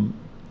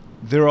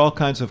there are all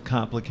kinds of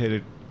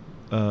complicated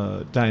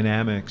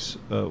dynamics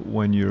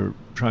when you're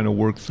trying to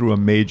work through a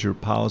major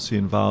policy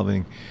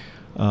involving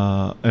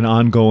an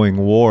ongoing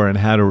war and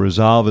how to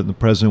resolve it. And the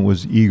president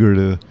was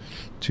eager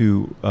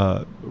to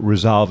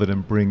resolve it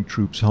and bring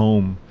troops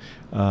home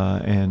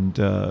and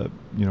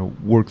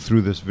work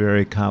through this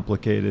very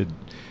complicated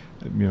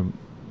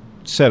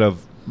set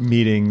of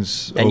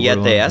meetings. And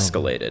yet they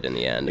escalated in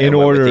the end. In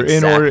what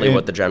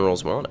the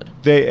generals wanted.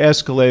 They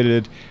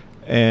escalated.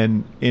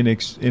 And in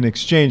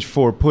exchange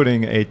for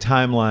putting a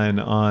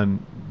timeline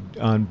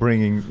on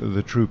bringing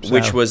the troops out.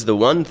 Which was the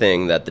one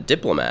thing that the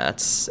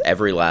diplomats,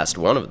 every last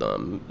one of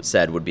them,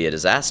 said would be a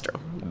disaster,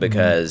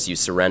 because you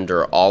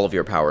surrender all of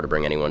your power to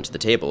bring anyone to the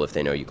table if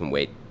they know you can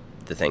wait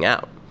the thing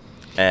out.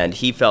 And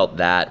he felt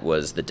that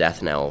was the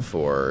death knell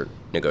for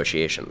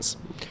negotiations.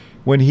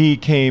 When he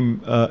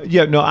came,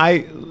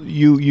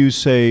 you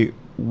say,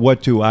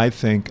 what do I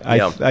think?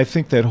 I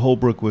think that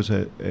Holbrooke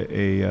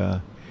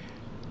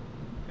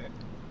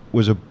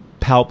was a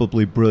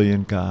palpably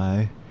brilliant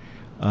guy.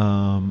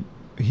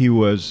 He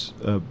was,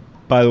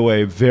 by the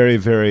way, very,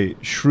 very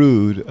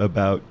shrewd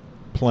about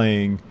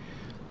playing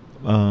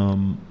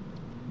the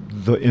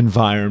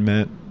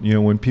environment. You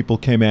know, when people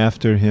came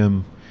after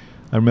him,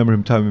 I remember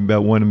him talking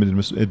about one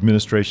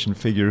administration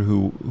figure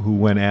who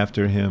went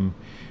after him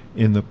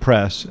in the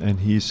press,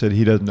 and he said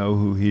he doesn't know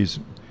who he's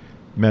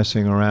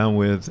messing around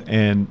with.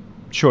 And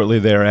shortly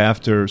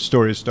thereafter,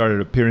 stories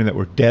started appearing that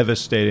were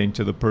devastating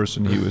to the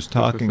person he was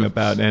talking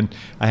about, and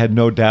I had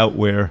no doubt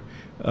where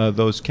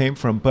those came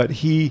from. But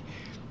he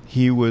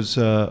was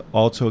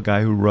also a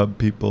guy who rubbed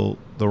people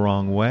the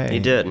wrong way. He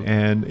did.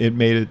 And it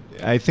made it,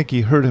 I think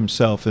he hurt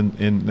himself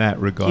in that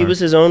regard. He was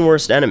his own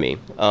worst enemy.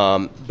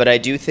 But I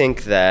do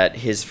think that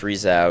his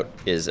freeze-out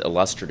is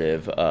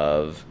illustrative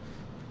of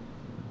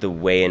the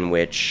way in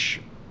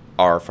which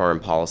our foreign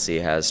policy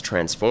has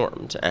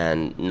transformed,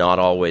 and not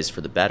always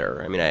for the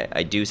better. I mean,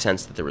 I do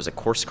sense that there was a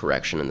course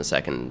correction in the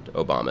second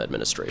Obama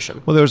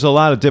administration. Well, there was a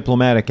lot of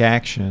diplomatic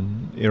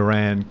action,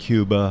 Iran,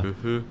 Cuba,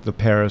 the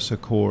Paris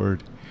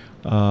Accord.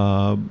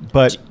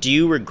 But do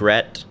you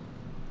regret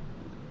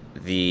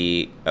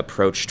the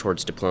approach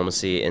towards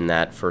diplomacy in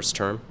that first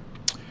term?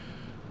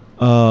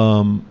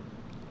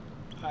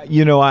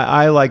 You know,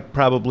 I like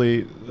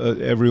probably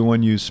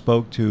everyone you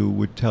spoke to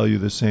would tell you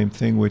the same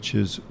thing, which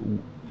is,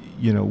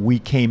 you know, we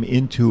came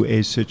into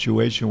a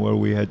situation where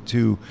we had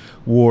two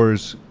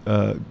wars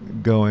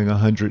going,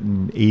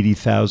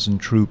 180,000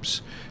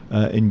 troops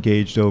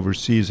engaged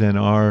overseas, and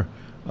our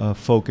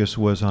focus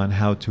was on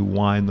how to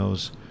wind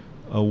those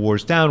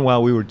wars down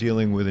while we were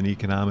dealing with an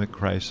economic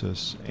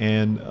crisis.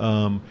 And,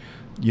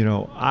 you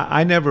know,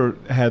 I never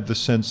had the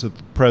sense that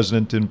the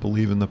president didn't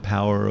believe in the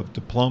power of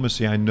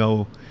diplomacy. I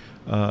know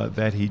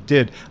that he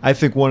did. I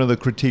think one of the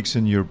critiques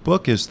in your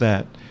book is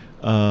that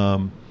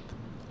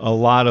a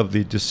lot of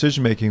the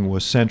decision-making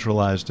was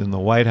centralized in the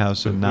White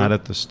House and not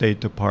at the State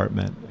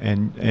Department.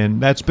 And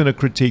that's been a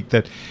critique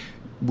that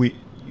we,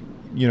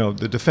 you know,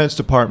 the Defense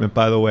Department,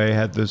 by the way,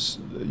 had this,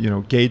 you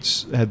know,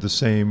 Gates had the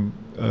same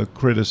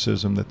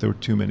criticism that there were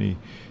too many,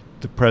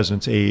 the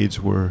president's aides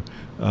were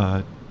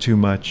too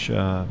much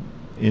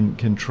in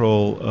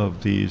control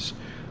of these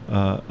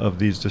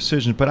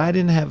decisions. But I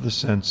didn't have the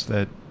sense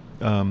that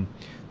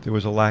there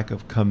was a lack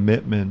of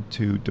commitment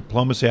to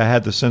diplomacy. I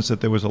had the sense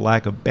that there was a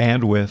lack of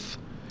bandwidth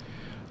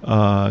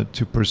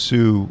to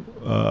pursue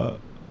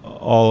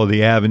all of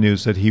the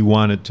avenues that he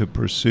wanted to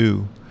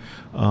pursue.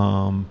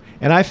 And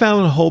I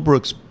found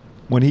Holbrooke's,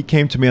 when he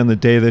came to me on the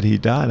day that he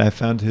died, I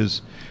found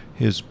his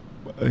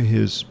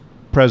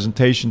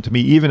presentation to me,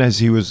 even as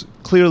he was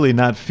clearly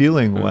not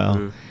feeling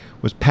well,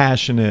 was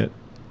passionate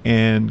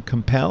and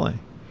compelling.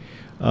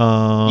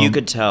 You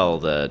could tell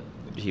that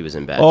he was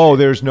in bad shape.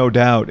 There's no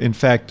doubt. In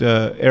fact,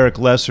 Eric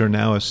Lesser,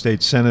 now a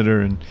state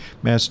senator in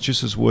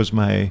Massachusetts, was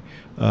my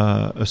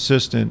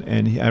assistant,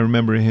 and I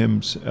remember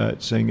him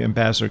saying,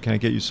 "Ambassador, can I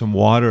get you some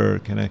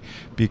water?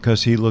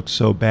 Because he looked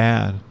so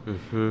bad."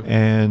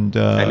 And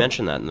I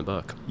mentioned that in the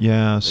book.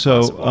 Yeah.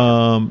 So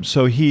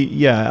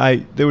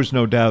there was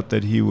no doubt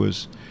that he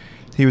was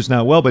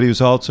not well, but he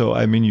was also,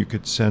 I mean, you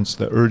could sense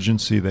the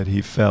urgency that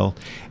he felt.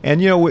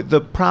 And, you know,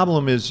 the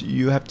problem is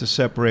you have to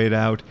separate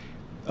out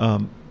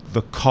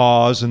the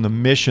cause and the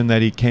mission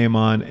that he came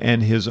on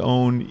and his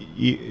own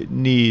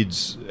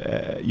needs,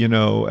 you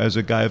know, as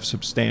a guy of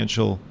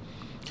substantial.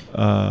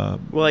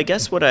 Well, I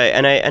guess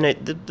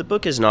the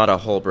book is not a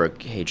Holbrooke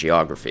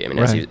hagiography. I mean,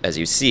 right. as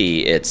you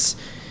see, it's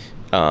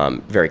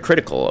very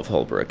critical of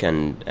Holbrooke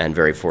and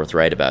very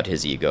forthright about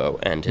his ego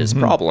and his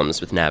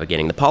problems with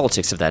navigating the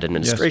politics of that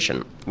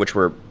administration, which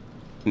were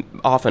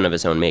often of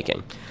his own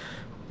making.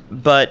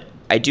 But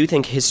I do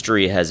think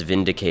history has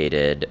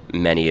vindicated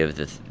many of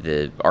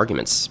the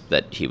arguments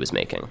that he was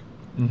making.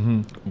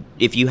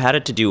 If you had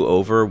it to do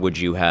over, would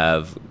you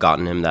have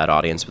gotten him that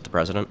audience with the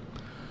president?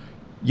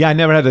 Yeah, I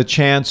never had the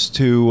chance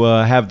to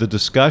have the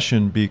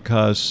discussion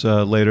because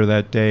later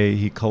that day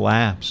he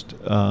collapsed.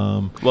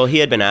 Well, he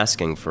had been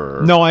asking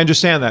for... No, I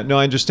understand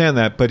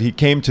that. But he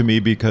came to me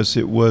because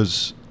it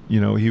was, you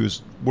know, he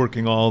was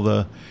working all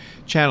the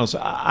channels.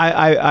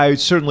 I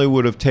certainly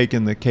would have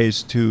taken the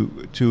case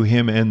to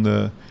him and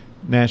the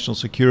national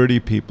security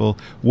people.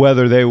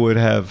 Whether it would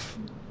have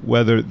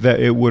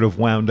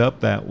wound up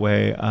that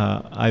way,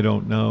 I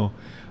don't know.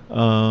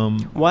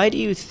 Why do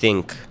you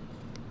think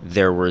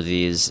there were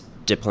these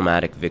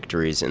diplomatic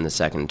victories in the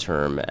second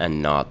term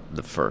and not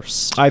the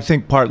first? I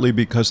think partly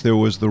because there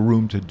was the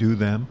room to do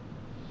them.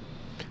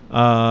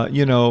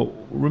 You know,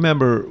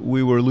 remember,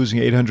 we were losing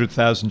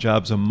 800,000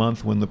 jobs a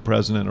month when the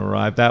president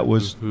arrived. That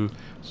was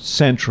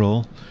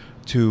central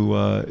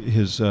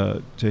his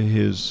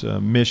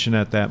mission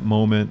at that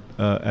moment.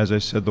 As I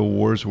said, the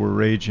wars were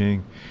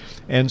raging,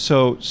 and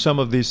so some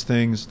of these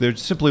things, there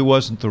simply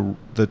wasn't the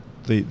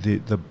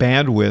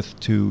bandwidth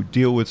to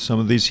deal with some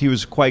of these. He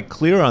was quite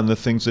clear on the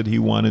things that he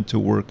wanted to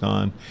work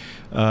on,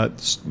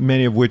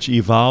 many of which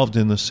evolved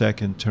in the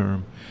second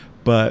term.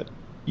 But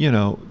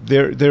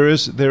there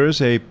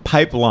is a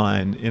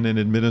pipeline in an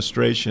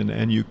administration,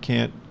 and you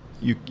can't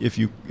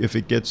if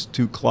it gets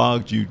too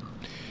clogged, you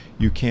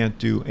can't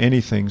do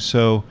anything.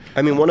 So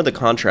I mean, one of the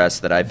contrasts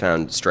that I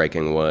found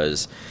striking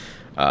was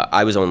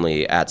I was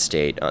only at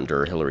state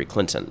under Hillary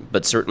Clinton,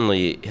 but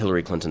certainly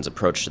Hillary Clinton's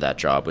approach to that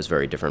job was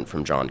very different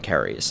from John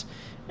Kerry's.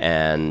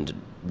 And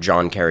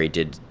John Kerry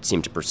did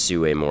seem to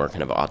pursue a more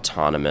kind of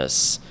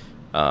autonomous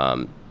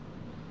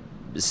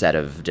set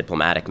of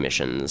diplomatic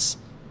missions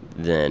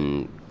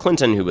than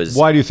Clinton, who was...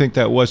 Why do you think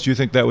that was? Do you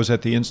think that was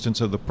at the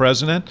instance of the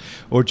president,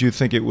 or do you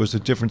think it was a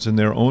difference in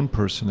their own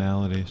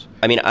personalities?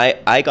 I mean,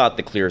 I got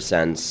the clear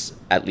sense,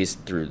 at least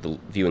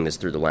viewing this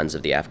through the lens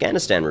of the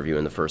Afghanistan review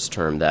in the first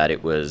term, that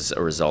it was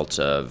a result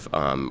of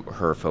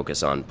her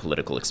focus on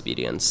political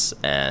expedience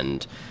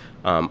and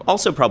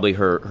also probably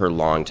her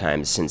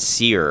long-time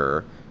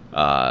sincere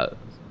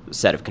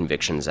set of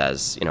convictions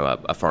as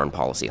a foreign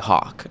policy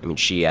hawk. I mean,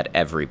 she at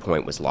every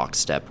point was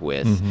lockstep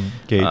with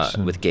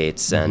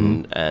Gates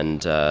and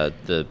the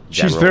generals.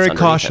 She's very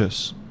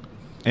cautious,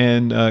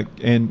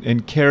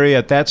 and Kerry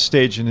at that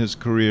stage in his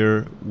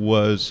career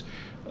was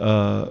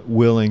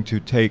willing to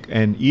take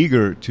and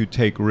eager to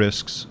take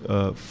risks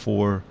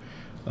for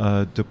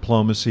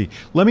diplomacy.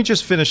 Let me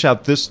just finish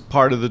out this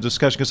part of the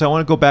discussion because I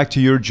want to go back to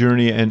your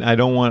journey, and I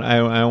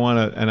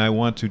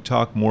want to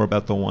talk more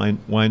about the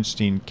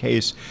Weinstein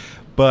case.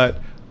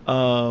 But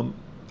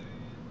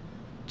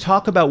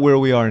talk about where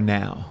we are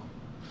now.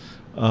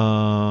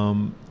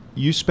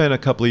 You spent a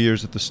couple of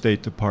years at the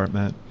State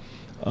Department,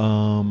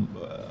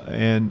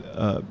 and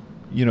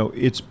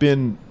it's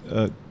been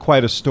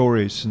quite a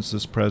story since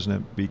this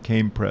president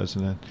became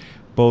president,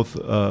 both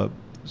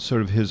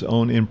sort of his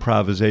own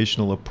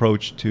improvisational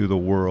approach to the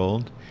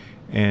world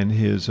and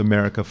his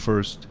America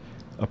First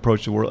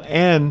approach to the world,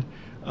 and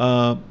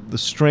the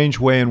strange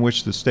way in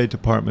which the State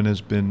Department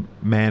has been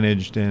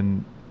managed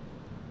and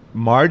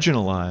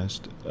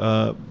marginalized.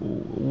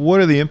 What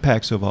are the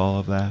impacts of all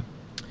of that?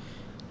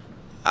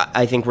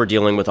 I think we're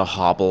dealing with a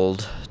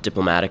hobbled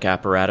diplomatic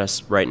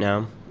apparatus right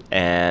now,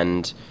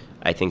 and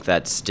I think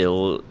that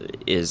still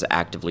is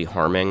actively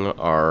harming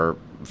our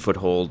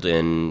foothold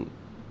in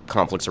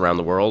conflicts around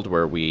the world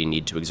where we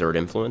need to exert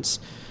influence.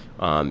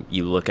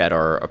 You look at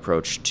our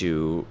approach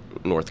to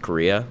North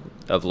Korea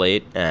of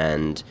late,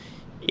 and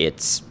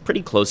it's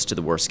pretty close to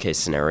the worst-case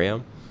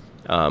scenario.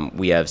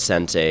 We have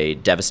sent a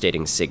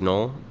devastating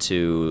signal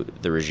to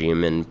the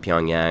regime in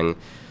Pyongyang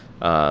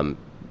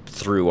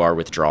through our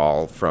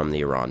withdrawal from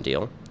the Iran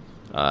deal.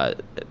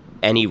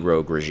 Any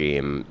rogue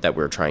regime that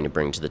we're trying to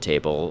bring to the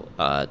table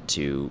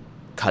to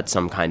cut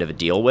some kind of a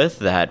deal with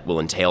that will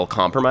entail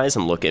compromise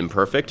and look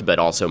imperfect, but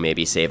also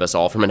maybe save us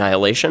all from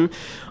annihilation,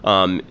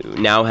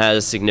 now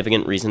has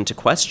significant reason to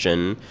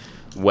question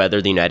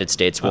whether the United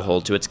States will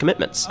hold to its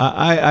commitments.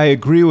 I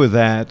agree with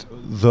that,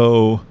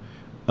 though.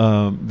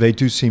 They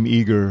do seem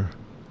eager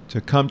to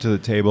come to the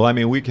table. I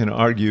mean, we can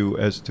argue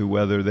as to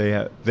whether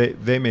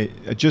they may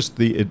just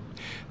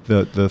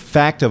the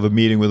fact of a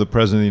meeting with the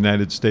President of the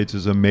United States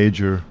is a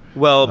major.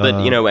 Well, but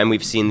and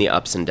we've seen the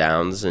ups and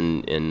downs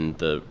in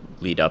the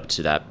lead up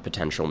to that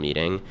potential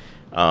meeting.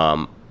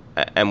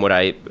 And what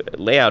I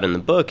lay out in the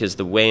book is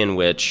the way in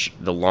which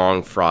the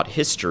long, fraught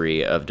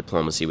history of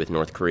diplomacy with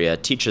North Korea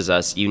teaches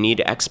us you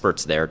need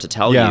experts there to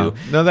tell you.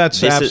 No,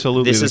 that's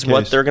absolutely this the is case.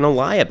 what they're going to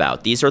lie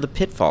about. These are the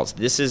pitfalls.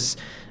 This is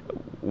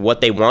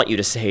what they want you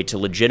to say to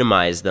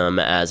legitimize them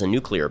as a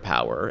nuclear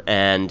power.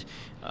 And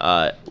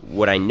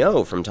what I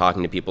know from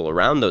talking to people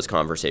around those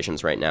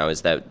conversations right now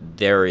is that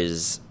there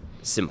is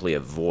simply a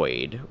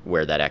void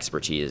where that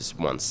expertise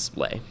once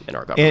lay in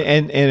our government.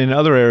 And in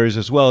other areas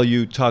as well.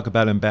 You talk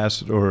about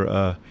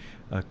Ambassador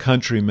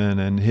Countryman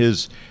and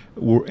his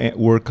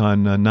work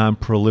on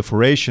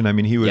non-proliferation. I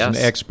mean, he was an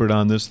expert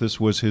on this. This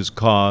was his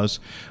cause,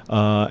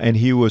 and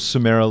he was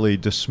summarily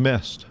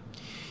dismissed.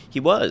 He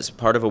was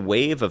part of a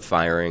wave of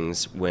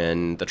firings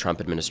when the Trump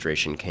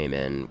administration came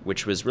in,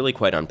 which was really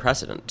quite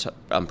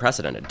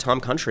unprecedented. Tom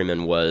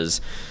Countryman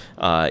was,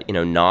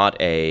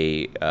 not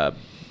a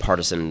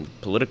partisan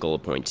political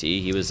appointee.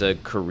 He was a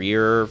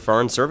career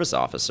Foreign Service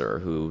officer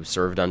who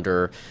served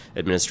under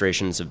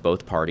administrations of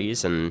both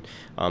parties and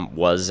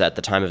was, at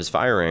the time of his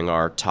firing,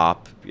 our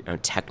top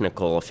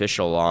technical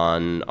official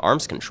on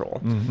arms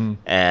control. Mm-hmm.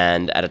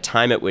 And at a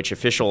time at which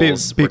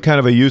officials... Be kind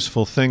of a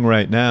useful thing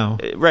right now.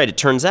 Right, it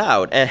turns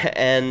out.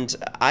 And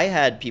I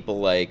had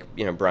people like,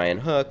 Brian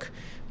Hook,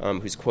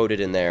 who's quoted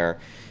in there,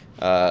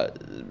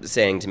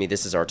 saying to me,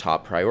 this is our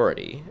top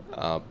priority.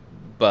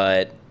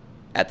 But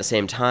at the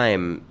same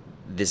time,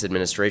 this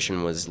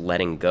administration was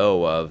letting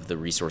go of the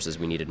resources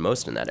we needed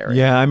most in that area.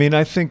 Yeah, I mean,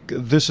 I think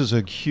this is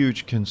a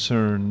huge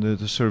concern,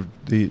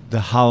 the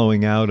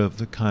hollowing out of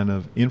the kind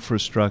of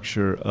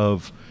infrastructure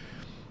of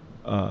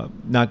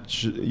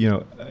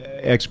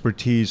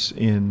expertise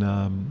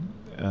in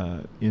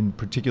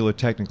particular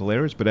technical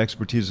areas, but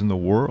expertise in the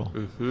world.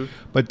 Mm-hmm.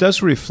 But it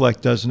does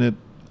reflect, doesn't it,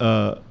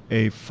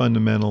 a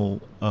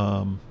fundamental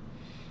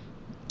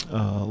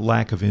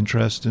lack of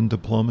interest in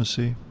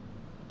diplomacy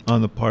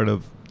on the part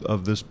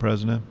of this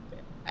president?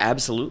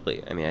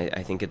 Absolutely. I mean,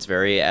 I think it's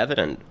very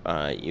evident.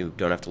 You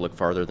don't have to look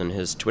farther than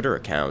his Twitter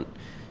account,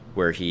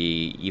 where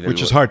he even...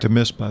 Which is hard to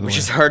miss, by the way. Which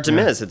is hard to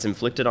miss. It's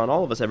inflicted on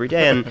all of us every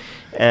day.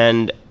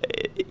 And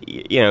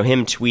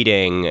him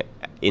tweeting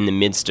in the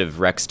midst of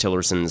Rex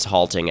Tillerson's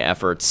halting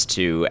efforts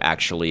to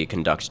actually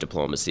conduct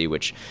diplomacy,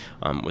 which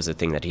was a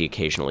thing that he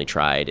occasionally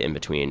tried in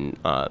between,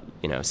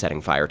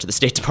 setting fire to the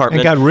State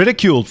Department. And got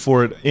ridiculed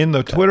for it in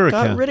the Twitter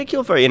account. Got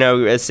ridiculed for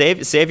it.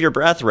 Save your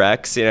breath,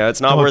 Rex. It's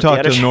not worth the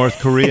energy. Don't talk to North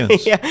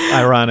Koreans,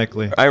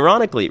 ironically.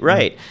 Ironically,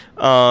 right.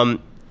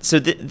 So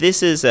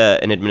this is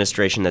an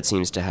administration that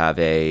seems to have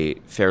a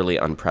fairly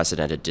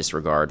unprecedented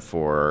disregard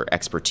for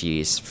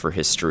expertise, for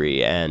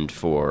history, and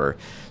for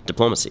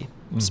diplomacy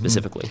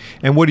specifically.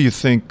 And what do you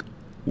think?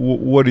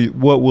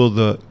 What will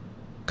the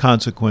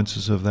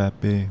consequences of that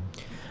be?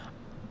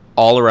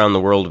 All around the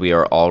world, we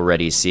are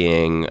already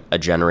seeing a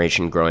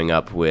generation growing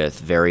up with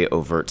very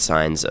overt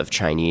signs of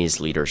Chinese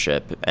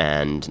leadership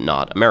and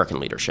not American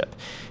leadership.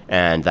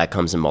 And that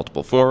comes in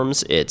multiple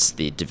forms. It's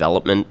the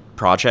development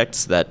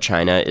projects that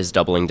China is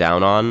doubling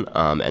down on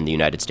and the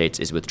United States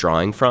is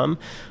withdrawing from.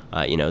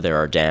 There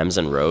are dams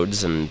and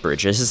roads and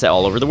bridges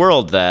all over the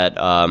world that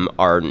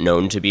are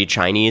known to be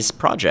Chinese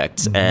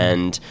projects,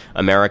 and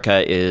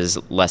America is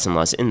less and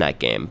less in that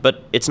game.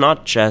 But it's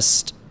not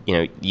just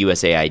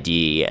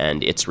USAID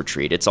and its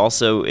retreat.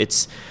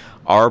 It's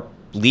our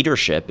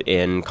leadership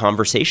in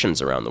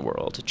conversations around the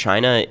world.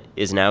 China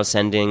is now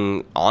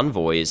sending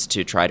envoys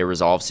to try to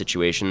resolve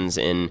situations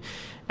in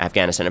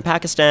Afghanistan and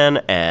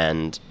Pakistan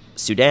and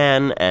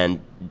Sudan and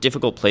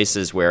difficult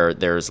places where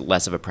there's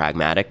less of a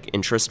pragmatic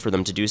interest for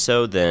them to do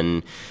so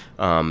than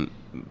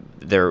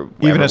there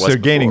even as they're before.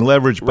 gaining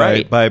leverage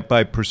by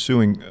Right.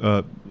 pursuing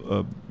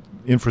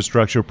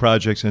infrastructure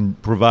projects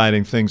and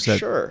providing things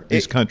that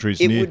these countries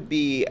need. It would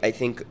be, I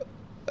think,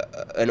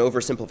 an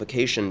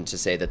oversimplification to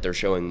say that they're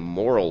showing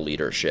moral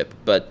leadership,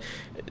 but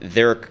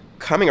they're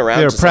coming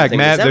around to something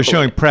resembling. They're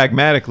showing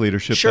pragmatic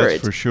leadership,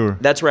 that's for sure.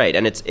 That's right,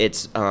 and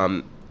it's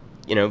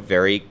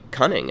very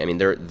cunning. I mean,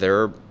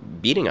 they're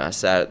beating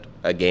us at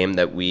a game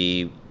that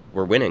we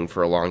were winning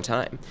for a long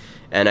time,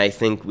 and I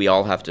think we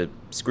all have to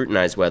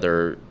scrutinize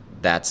whether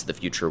that's the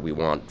future we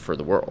want for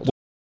the world.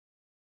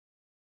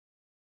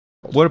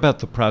 What about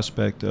the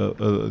prospect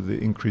of the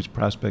increased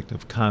prospect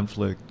of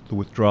conflict, the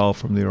withdrawal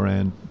from the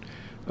Iran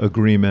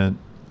agreement?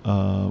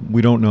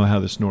 We don't know how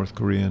this North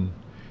Korean,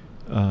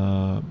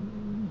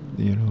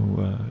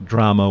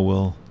 drama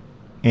will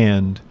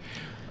end.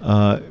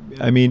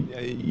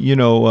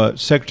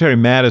 Secretary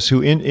Mattis,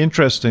 who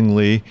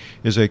interestingly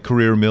is a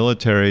career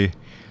military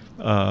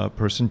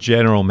person,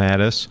 General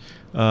Mattis,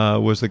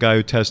 was the guy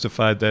who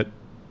testified that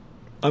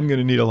I'm going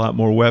to need a lot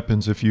more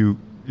weapons if you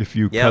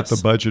cut the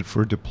budget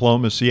for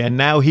diplomacy. And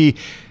now he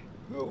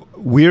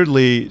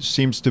weirdly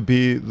seems to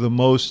be the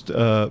most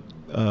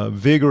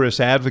vigorous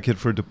advocate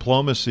for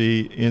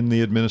diplomacy in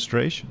the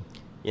administration.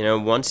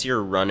 Once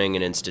you're running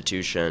an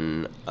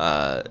institution,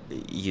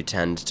 you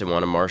tend to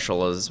want to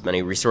marshal as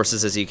many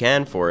resources as you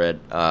can for it.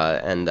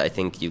 And I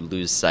think you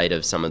lose sight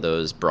of some of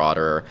those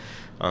broader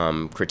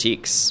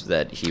critiques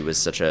that he was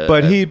such a...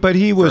 But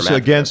he was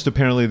against,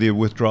 apparently, the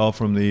withdrawal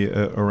from the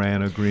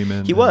Iran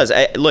agreement. He was.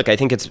 I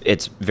think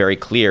it's very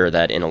clear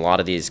that in a lot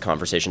of these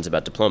conversations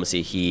about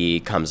diplomacy, he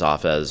comes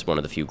off as one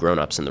of the few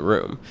grown-ups in the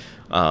room.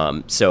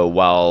 So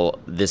while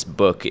this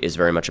book is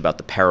very much about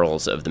the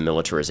perils of the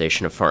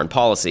militarization of foreign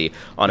policy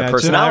on a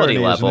personality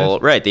level,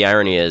 right? The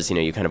irony is,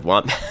 you kind of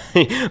want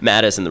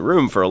Mattis in the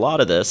room for a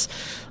lot of this.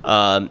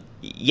 The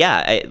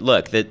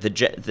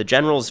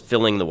generals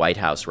filling the White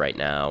House right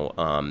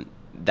now.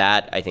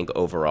 That I think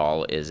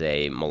overall is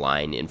a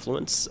malign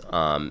influence,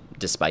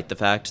 despite the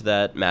fact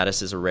that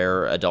Mattis is a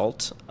rare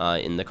adult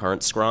in the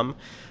current scrum.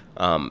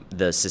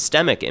 The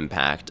systemic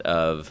impact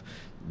of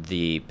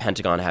the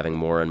Pentagon having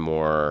more and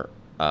more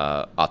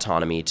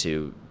autonomy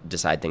to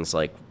decide things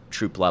like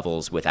troop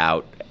levels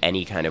without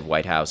any kind of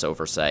White House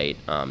oversight,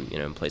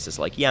 in places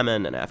like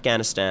Yemen and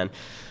Afghanistan,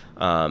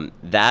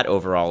 that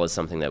overall is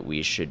something that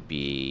we should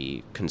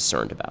be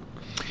concerned about.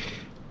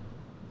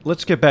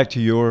 Let's get back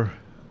to your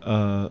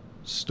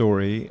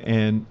story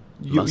and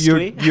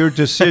your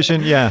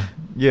decision.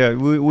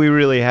 We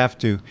really have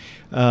to.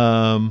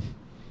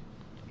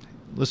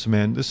 Listen,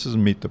 man, this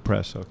isn't Meet the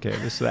Press, okay?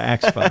 This is the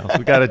Axe Files.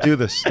 We got to do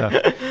this stuff.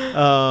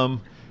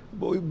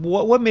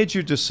 What made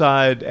you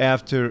decide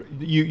after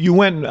you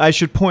went? I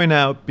should point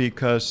out,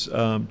 because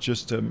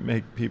just to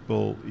make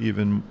people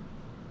even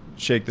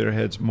shake their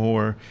heads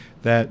more,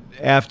 that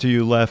after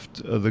you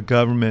left the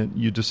government,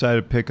 you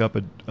decided to pick up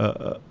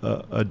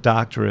a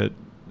doctorate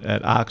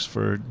at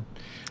Oxford.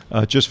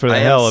 Just for the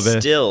hell of it. I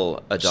am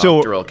still a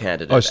doctoral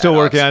candidate still at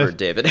working Oxford, on it?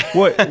 David.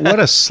 What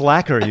a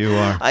slacker you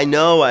are. I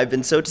know. I've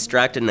been so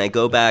distracted, and I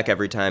go back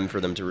every time for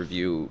them to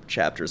review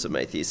chapters of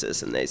my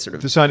thesis, and they sort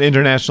of... This on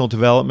international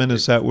development,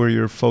 is that where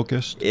you're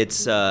focused?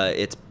 It's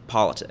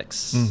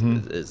politics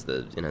is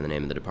the the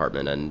name of the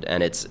department,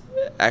 and it's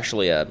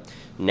actually a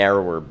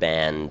narrower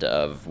band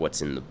of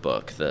what's in the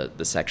book,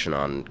 the section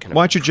on kind of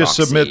Why don't you just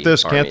submit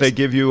this? Armies. Can't they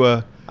give you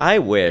a... I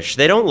wish.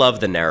 They don't love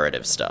the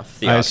narrative stuff,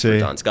 the I Oxford see.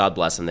 Dons. God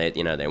bless them.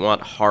 They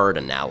want hard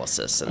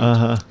analysis,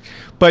 and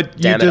But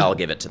damn it, I'll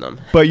give it to them.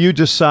 But you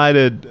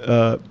decided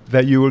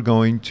that you were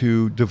going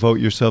to devote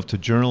yourself to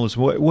journalism.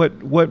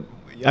 What?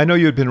 I know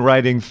you had been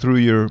writing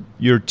through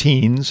your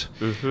teens,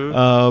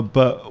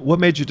 but what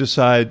made you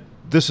decide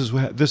this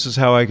is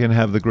how I can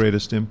have the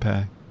greatest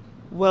impact?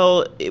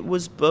 Well, it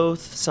was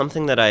both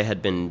something that I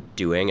had been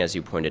doing, as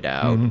you pointed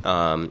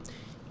out,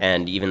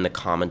 and even the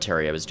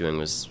commentary I was doing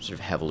was sort of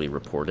heavily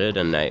reported,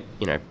 and I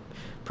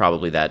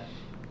probably that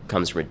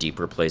comes from a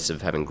deeper place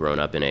of having grown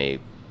up in a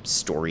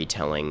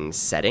storytelling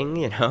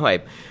setting. I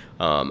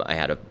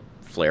had a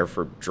flair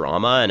for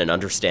drama and an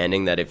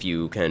understanding that if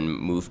you can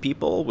move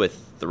people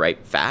with the right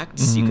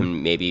facts, you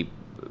can maybe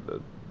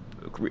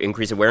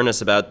increase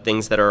awareness about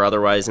things that are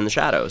otherwise in the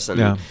shadows.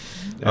 And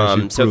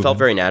so it felt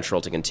very natural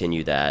to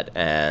continue that.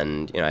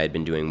 And I had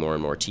been doing more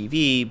and more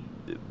TV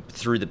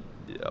through the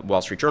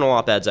Wall Street Journal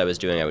op-eds I was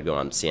doing. I would go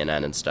on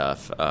CNN and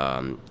stuff,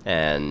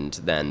 and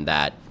then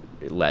that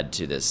led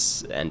to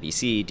this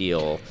NBC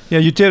deal. Yeah,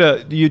 you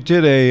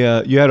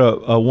had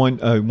a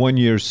 1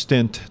 year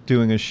stint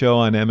doing a show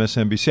on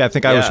MSNBC. I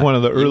think I was one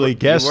of the early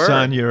guests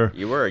on your.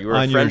 You were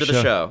a friend of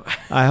the show.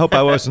 I hope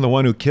I wasn't the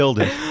one who killed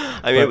it.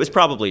 I mean, it was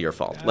probably your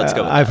fault. Let's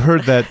go with I've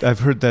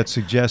heard that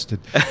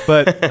suggested,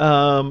 but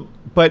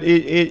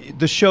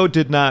the show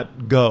did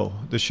not go.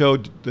 The show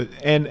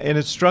and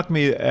it struck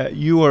me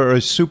you are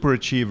a super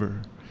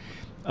achiever,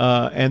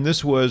 and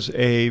this was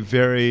a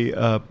very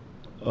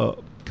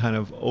kind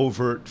of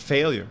overt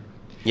failure.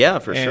 Yeah,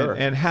 for sure.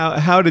 And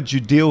how did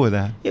you deal with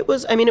that? It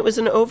was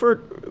an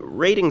overt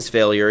ratings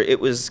failure. It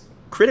was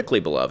critically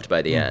beloved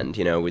by the end,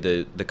 with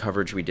the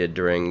coverage we did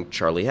during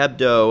Charlie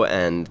Hebdo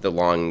and the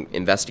long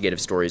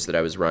investigative stories that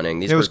I was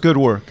running. It was good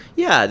work.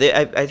 Yeah,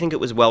 I think it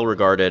was well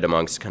regarded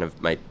amongst kind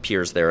of my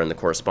peers there and the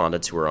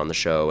correspondents who were on the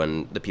show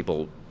and the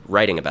people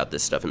writing about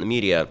this stuff in the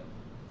media.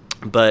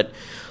 But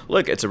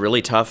look, it's a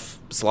really tough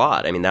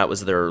slot. I mean, that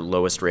was their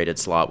lowest rated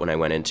slot when I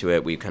went into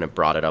it. We kind of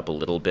brought it up a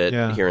little bit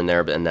here and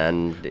there, and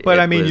then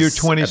you're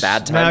 20 a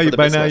bad time for the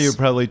by business. Now you're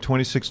probably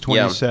 26,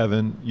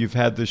 27. Yeah. You've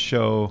had this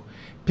show.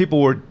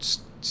 People were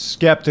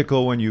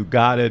skeptical when you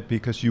got it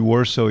because you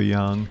were so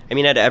young. I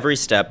mean, at every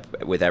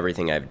step with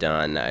everything I've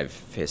done, I've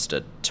faced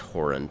a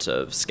torrent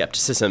of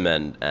skepticism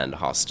and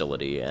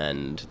hostility,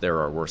 and there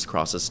are worse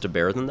crosses to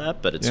bear than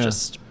that, but it's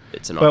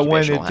an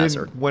occupational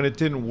hazard. When it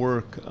didn't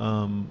work,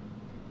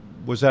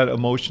 was that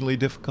emotionally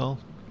difficult?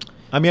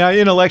 I mean,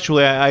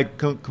 intellectually, I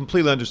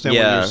completely understand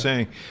what you're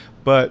saying,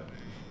 but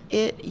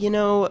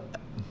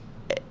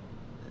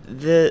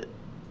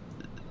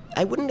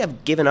I wouldn't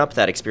have given up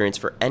that experience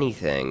for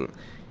anything.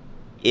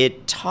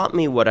 It taught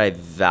me what I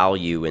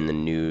value in the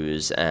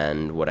news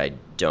and what I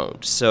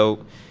don't.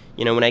 So,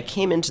 when I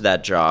came into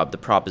that job, the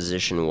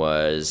proposition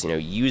was,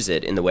 use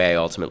it in the way I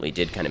ultimately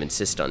did kind of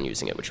insist on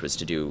using it, which was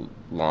to do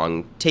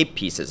long tape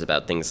pieces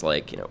about things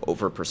like,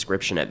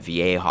 overprescription at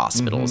VA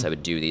hospitals. I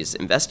would do these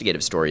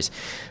investigative stories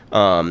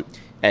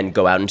and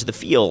go out into the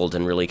field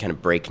and really kind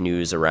of break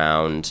news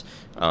around,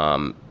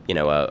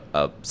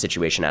 a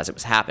situation as it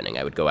was happening.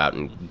 I would go out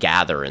and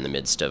gather in the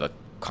midst of a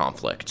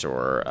conflict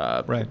or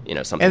something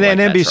and like that.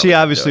 And NBC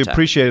obviously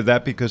appreciated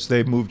that because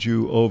they moved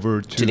you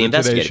over to the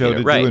Today Show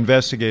to do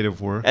investigative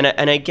work. And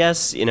I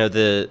guess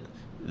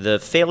the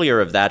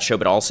failure of that show,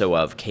 but also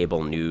of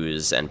cable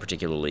news and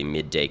particularly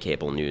midday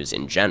cable news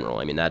in general.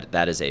 I mean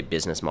that is a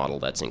business model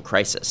that's in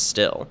crisis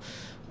still.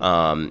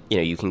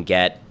 You can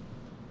get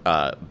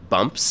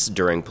bumps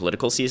during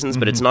political seasons,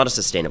 but it's not a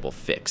sustainable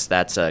fix.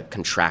 That's a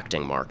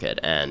contracting market.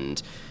 And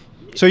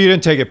so you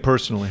didn't take it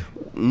personally?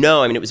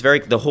 No, I mean, it was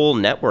the whole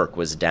network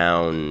was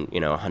down,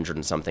 100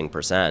 and something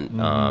percent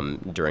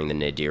during the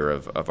nadir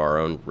of our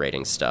own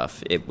rating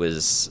stuff. It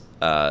was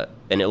an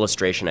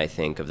illustration, I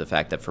think, of the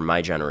fact that for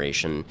my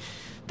generation,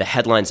 the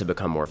headlines have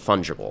become more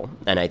fungible.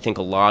 And I think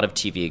a lot of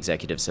TV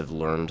executives have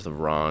learned the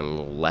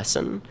wrong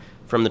lesson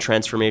from the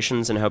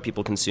transformations in how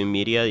people consume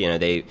media.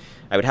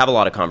 I would have a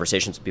lot of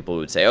conversations with people who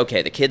would say,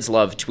 okay, the kids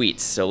love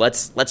tweets, so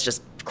let's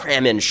just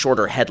cram in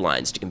shorter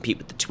headlines to compete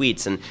with the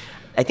tweets. And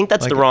I think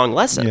that's the wrong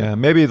lesson. Yeah,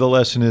 maybe the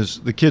lesson is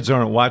the kids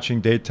aren't watching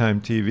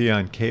daytime TV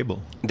on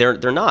cable. They're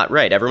not,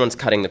 right. Everyone's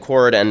cutting the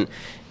cord, and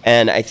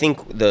I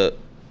think the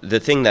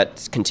thing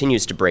that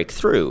continues to break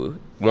through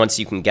once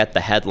you can get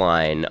the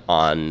headline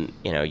on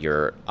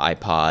your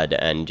iPod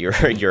and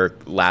your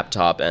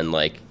laptop and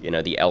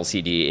the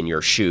LCD in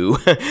your shoe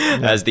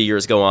as the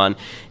years go on,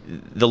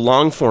 the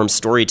long form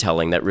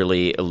storytelling that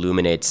really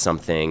illuminates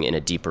something in a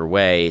deeper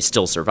way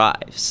still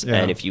survives.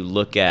 And if you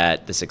look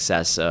at the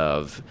success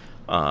of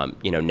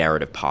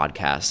narrative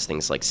podcasts,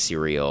 things like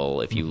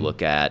Serial. If you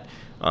look at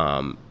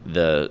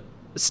the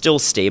still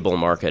stable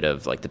market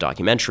of like the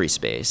documentary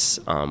space,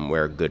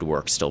 where good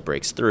work still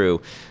breaks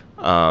through,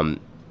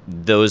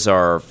 those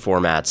are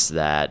formats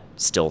that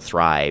still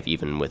thrive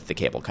even with the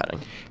cable cutting.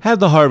 How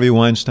did the Harvey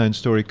Weinstein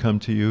story come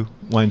to you,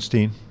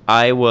 Weinstein?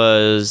 I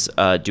was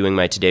doing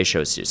my Today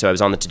Show, so I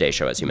was on the Today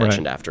Show, as you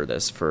mentioned, Right. after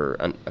this for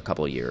a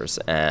couple of years,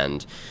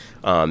 and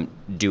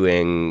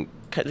doing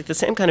the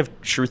same kind of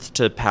truth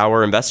to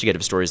power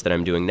investigative stories that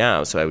I'm doing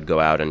now. So I would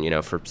go out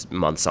and, for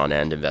months on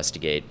end,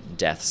 investigate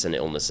deaths and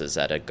illnesses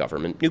at a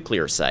government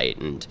nuclear site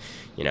and,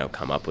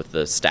 come up with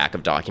the stack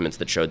of documents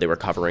that showed they were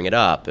covering it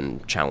up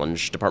and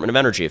challenge Department of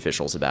Energy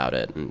officials about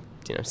it and,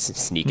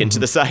 sneak into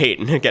the site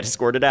and get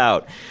escorted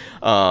out.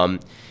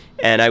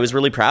 And I was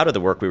really proud of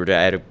the work we were doing.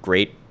 I had a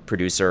great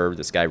producer,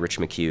 this guy, Rich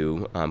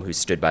McHugh, who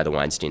stood by the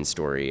Weinstein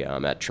story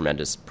at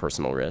tremendous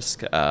personal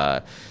risk.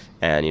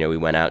 And, we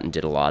went out and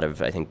did a lot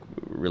of, I think,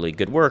 really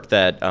good work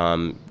that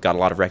got a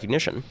lot of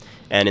recognition.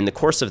 And in the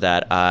course of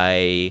that,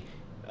 I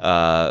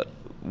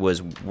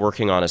was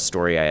working on a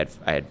story I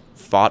had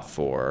fought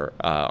for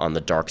on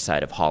the dark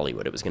side of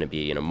Hollywood. It was going to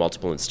be,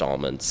 multiple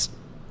installments.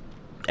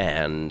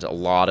 And a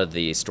lot of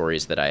the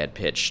stories that I had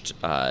pitched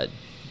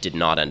did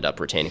not end up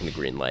retaining the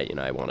green light.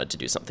 I wanted to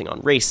do something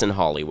on race in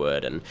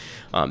Hollywood and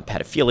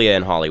pedophilia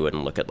in Hollywood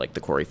and look at like the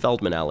Corey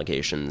Feldman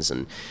allegations.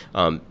 And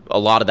a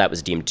lot of that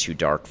was deemed too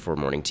dark for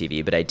morning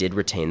TV, but I did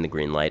retain the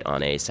green light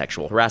on a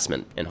sexual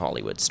harassment in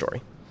Hollywood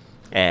story.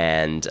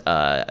 And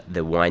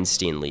the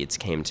Weinstein leads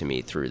came to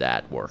me through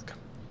that work.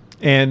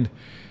 And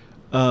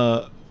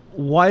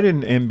why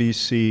didn't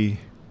NBC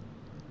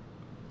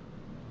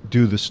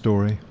do the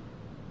story?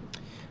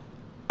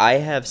 I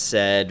have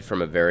said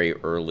from a very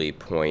early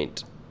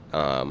point,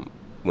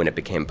 when it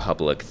became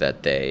public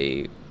that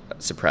they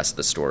suppressed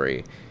the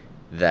story,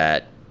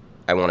 that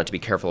I wanted to be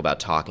careful about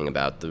talking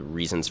about the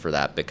reasons for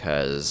that,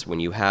 because when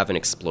you have an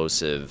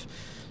explosive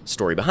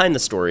story behind the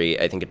story,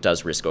 I think it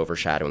does risk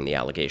overshadowing the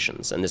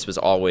allegations. And this was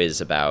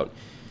always about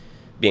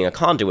being a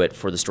conduit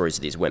for the stories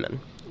of these women,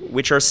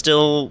 which are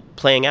still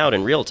playing out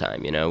in real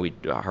time.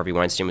 Harvey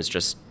Weinstein was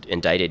just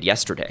indicted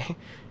yesterday,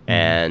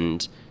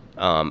 and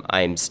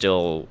I'm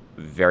still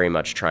very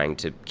much trying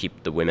to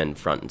keep the women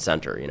front and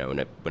center.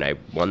 When I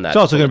won that, It's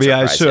also going to be,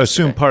 I Pulitzer Prize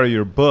assume, yesterday. part of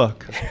your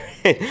book.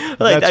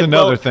 Like, That's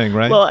another thing,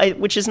 right? Well,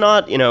 which is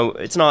not,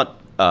 it's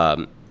not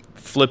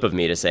flip of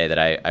me to say that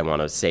I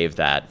want to save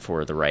that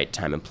for the right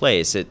time and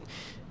place.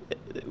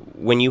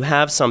 When you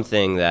have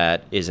something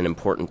that is an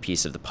important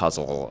piece of the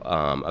puzzle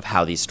of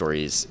how these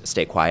stories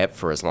stay quiet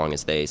for as long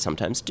as they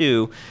sometimes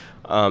do,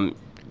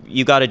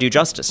 you got to do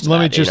justice to that.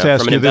 Let me just ask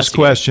from an you this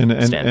question,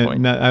 and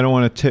standpoint. I don't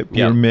want to tip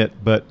your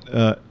mitt,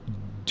 but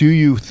do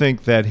you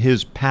think that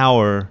his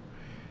power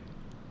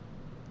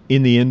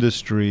in the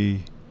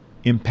industry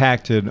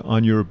impacted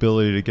on your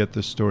ability to get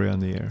this story on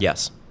the air?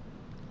 Yes.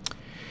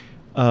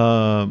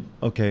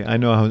 Okay, I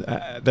know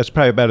that's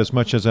probably about as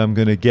much as I'm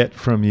going to get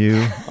from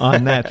you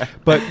on that.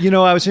 But,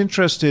 I was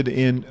interested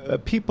in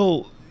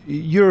people.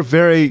 You're a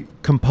very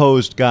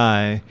composed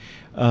guy,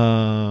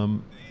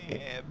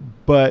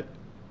 but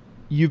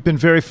you've been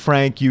very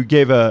frank. You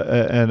gave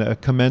a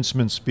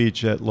commencement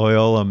speech at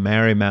Loyola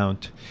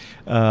Marymount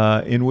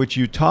in which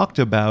you talked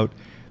about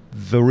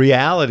the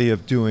reality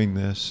of doing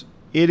this.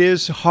 It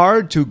is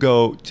hard to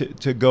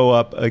go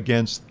up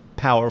against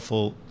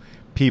powerful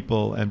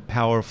people and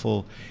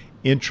powerful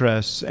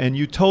interests. And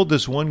you told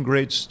this one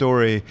great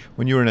story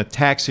when you were in a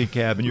taxi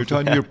cab, and you were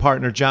talking to your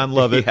partner, John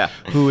Lovett,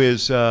 who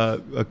is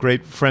a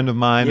great friend of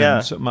mine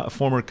and a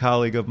former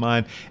colleague of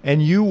mine,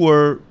 and you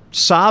were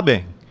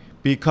sobbing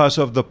because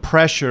of the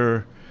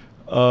pressure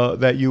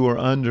that you were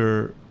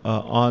under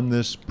on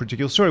this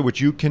particular story, which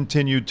you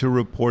continued to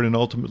report and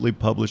ultimately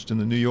published in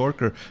the New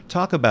Yorker.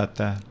 Talk about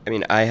that. I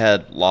mean, I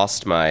had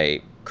lost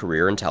my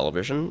career in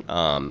television.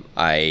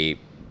 I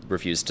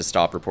refused to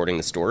stop reporting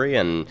the story,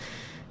 and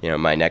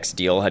my next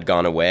deal had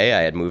gone away.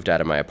 I had moved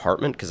out of my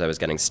apartment because I was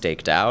getting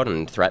staked out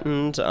and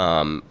threatened.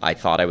 I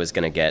thought I was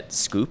going to get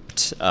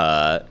scooped.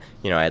 I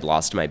had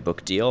lost my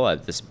book deal.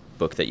 This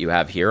book that you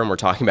have here and we're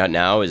talking about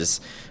now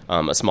is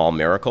a small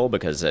miracle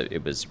because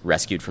it was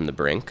rescued from the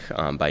brink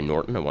by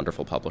Norton, a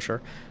wonderful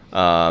publisher.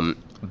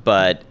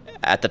 But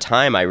at the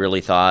time, I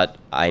really thought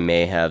I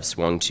may have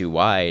swung too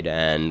wide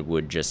and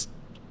would just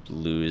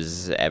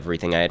lose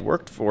everything I had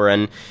worked for.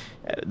 And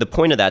the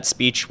point of that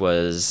speech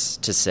was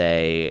to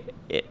say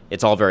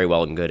it's all very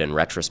well and good in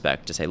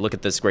retrospect to say, look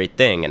at this great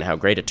thing and how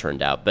great it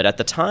turned out. But at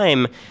the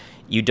time,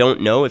 you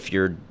don't know if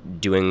you're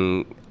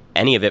doing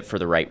any of it for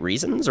the right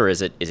reasons, or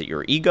is it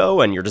your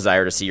ego and your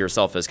desire to see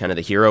yourself as kind of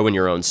the hero in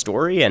your own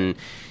story, and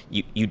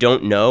you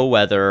don't know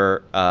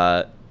whether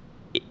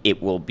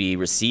it will be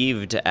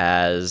received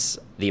as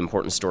the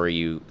important story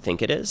you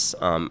think it is.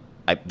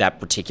 That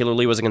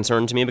particularly was a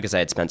concern to me because I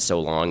had spent so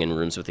long in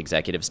rooms with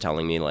executives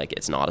telling me, like,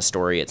 it's not a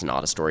story, it's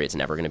not a story, it's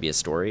never going to be a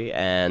story.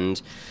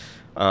 And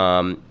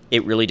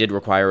it really did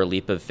require a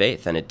leap of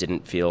faith, and it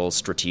didn't feel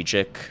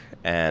strategic,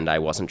 and I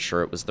wasn't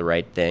sure it was the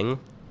right thing.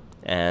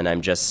 And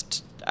I'm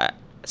just,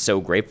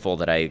 so grateful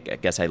that I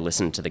guess I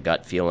listened to the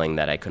gut feeling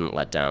that I couldn't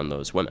let down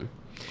those women.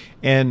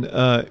 And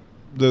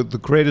the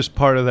greatest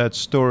part of that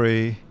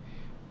story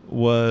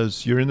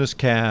was you're in this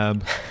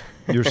cab,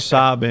 you're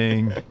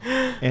sobbing,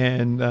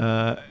 and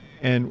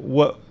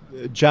what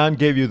John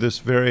gave you this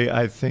very,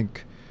 I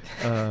think,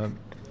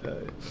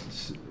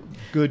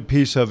 good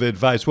piece of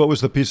advice. What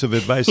was the piece of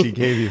advice he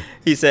gave you?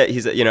 He said,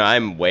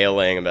 I'm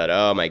wailing about,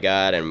 oh my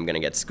God, I'm going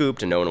to get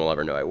scooped and no one will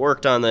ever know I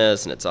worked on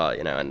this. And it's all,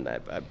 and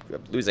I'm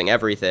losing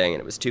everything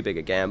and it was too big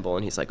a gamble.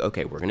 And he's like,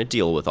 okay, we're going to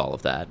deal with all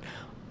of that.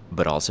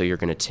 But also you're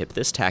going to tip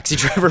this taxi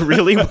driver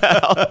really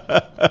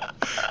well.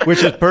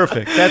 Which is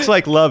perfect. That's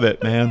like Love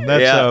It, man.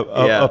 That's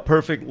a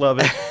perfect Love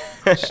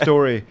It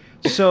story.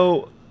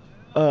 So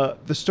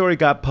the story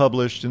got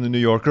published in the New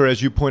Yorker.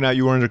 As you point out,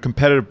 you were under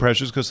competitive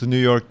pressures because the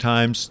New York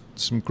Times,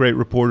 some great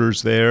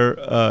reporters there,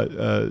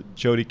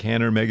 Jody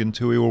Cantor, Megan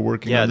Toohey were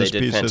working on this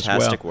piece as well. Yeah, they did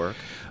fantastic work.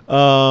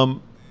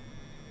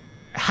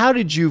 How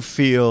did you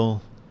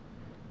feel,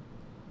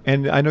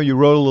 and I know you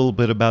wrote a little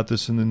bit about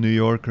this in the New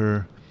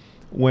Yorker,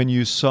 when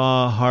you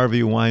saw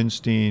Harvey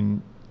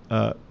Weinstein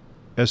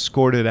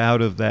escorted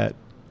out of that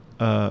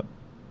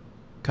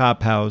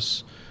cop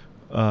house,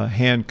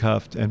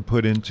 handcuffed and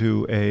put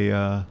into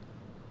a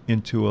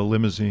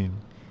limousine?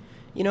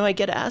 I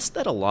get asked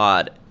that a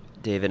lot,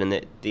 David,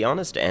 and the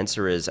honest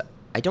answer is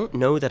I don't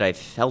know that I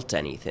felt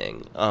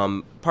anything.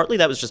 Partly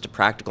that was just a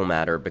practical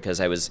matter because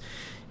I was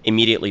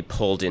immediately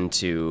pulled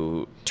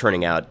into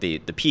turning out the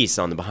piece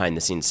on the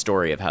behind-the-scenes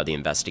story of how the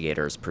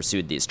investigators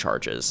pursued these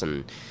charges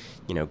and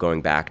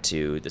going back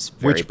to this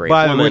very brave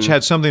woman. Which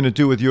had something to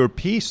do with your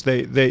piece.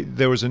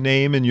 There was a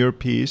name in your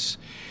piece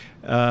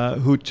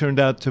who turned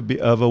out to be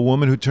of a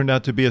woman who turned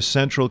out to be a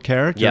central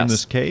character in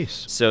this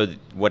case. So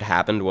what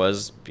happened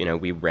was,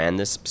 we ran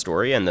this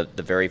story, and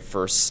the very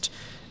first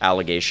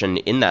allegation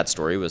in that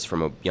story was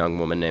from a young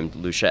woman named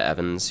Lucia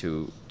Evans,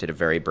 who did a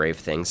very brave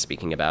thing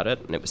speaking about it,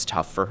 and it was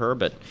tough for her,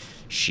 but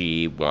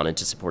she wanted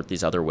to support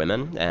these other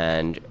women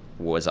and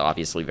was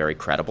obviously very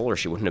credible, or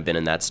she wouldn't have been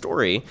in that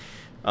story.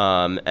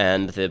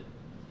 And the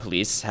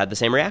police had the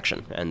same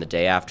reaction. And the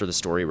day after the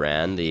story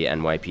ran, the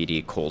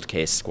NYPD cold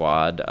case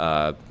squad,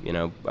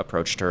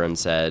 approached her and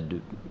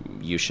said,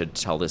 you should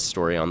tell this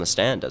story on the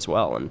stand as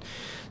well. And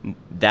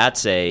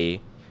that's a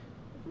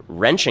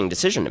wrenching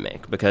decision to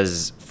make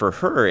because for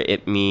her,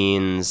 it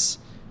means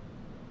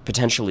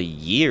potentially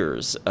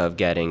years of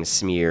getting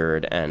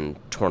smeared and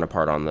torn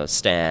apart on the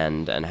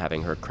stand and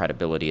having her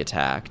credibility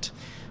attacked.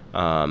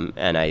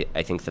 And I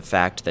think the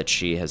fact that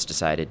she has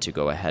decided to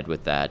go ahead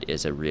with that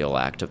is a real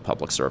act of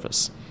public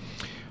service.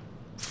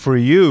 For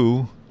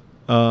you,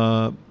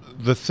 the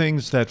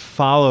things that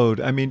followed,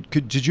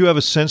 did you have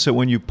a sense that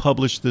when you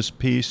published this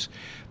piece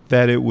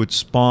that it would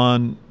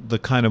spawn the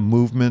kind of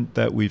movement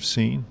that we've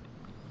seen?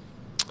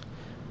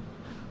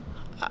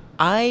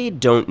 I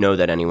don't know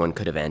that anyone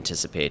could have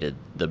anticipated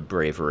the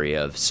bravery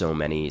of so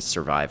many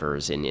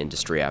survivors in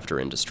industry after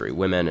industry,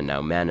 women and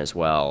now men as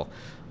well.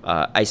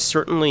 I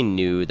certainly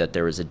knew that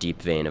there was a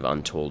deep vein of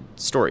untold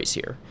stories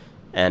here,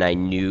 and I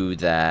knew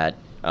that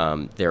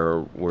there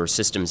were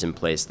systems in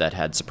place that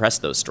had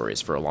suppressed those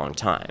stories for a long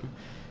time.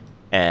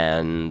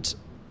 And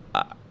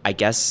I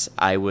guess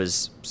I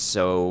was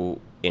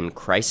so in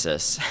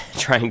crisis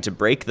trying to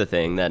break the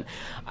thing that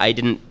I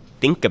didn't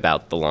think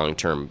about the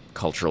long-term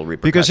cultural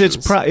repercussions.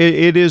 Because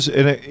it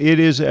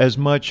is as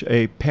much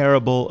a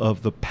parable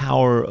of the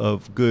power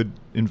of good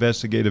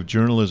investigative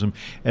journalism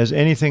as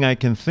anything I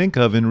can think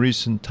of in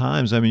recent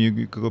times.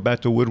 You could go back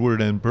to Woodward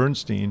and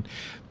Bernstein,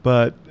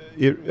 but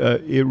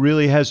it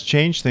really has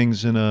changed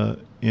things in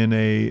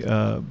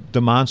a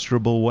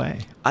demonstrable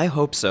way. I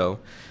hope so.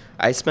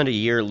 I spent a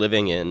year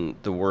living in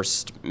the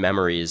worst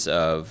memories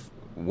of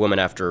Woman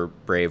After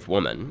Brave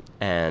Woman,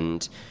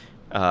 and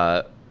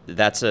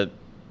that's a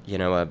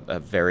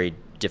very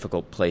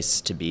difficult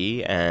place to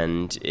be,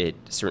 and it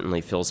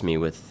certainly fills me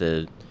with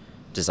the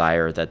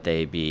desire that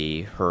they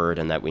be heard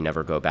and that we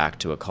never go back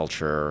to a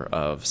culture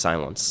of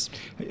silence.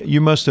 You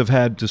must have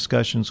had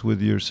discussions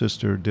with your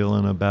sister,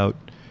 Dylan, about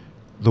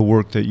the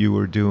work that you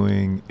were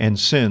doing, and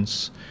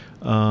since.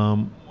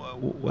 How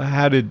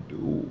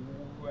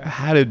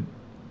did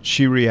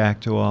she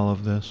react to all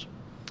of this?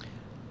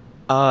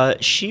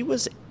 She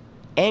was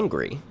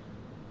angry,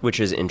 which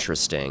is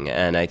interesting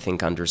and I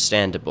think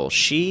understandable.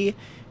 She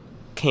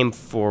came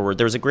forward.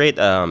 There was a great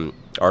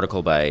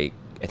article by,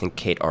 I think,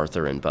 Kate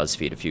Arthur in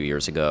BuzzFeed a few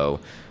years ago,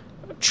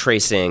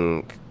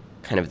 tracing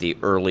kind of the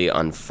early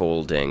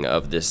unfolding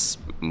of this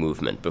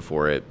movement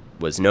before it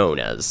was known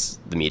as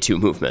the Me Too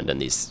movement,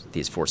 and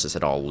these forces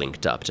had all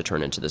linked up to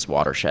turn into this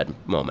watershed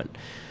moment.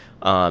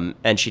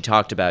 And she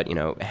talked about,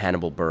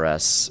 Hannibal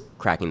Buress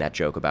cracking that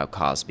joke about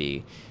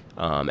Cosby,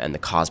 and the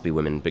Cosby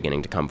women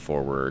beginning to come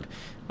forward,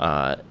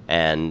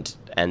 and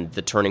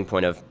the turning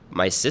point of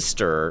my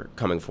sister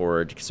coming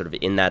forward sort of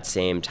in that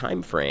same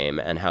time frame,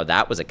 and how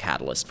that was a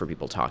catalyst for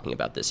people talking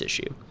about this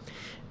issue.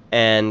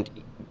 And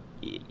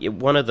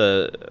one of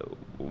the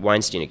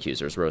Weinstein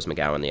accusers, Rose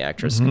McGowan, the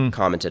actress,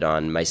 commented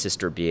on my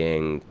sister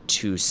being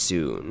too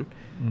soon.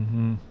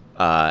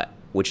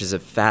 which is a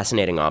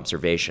fascinating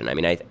observation. I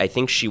mean, I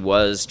think she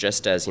was,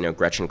 just as,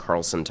 Gretchen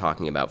Carlson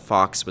talking about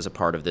Fox was a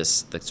part of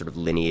this, the sort of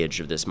lineage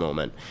of this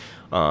moment.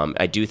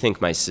 I do think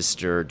my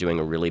sister doing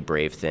a really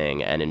brave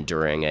thing and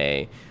enduring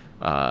an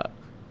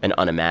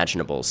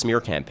unimaginable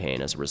smear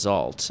campaign as a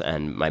result,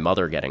 and my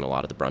mother getting a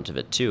lot of the brunt of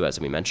it too, as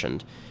we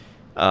mentioned,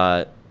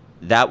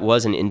 that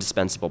was an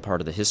indispensable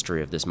part of the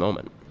history of this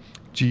moment.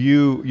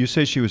 You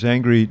say she was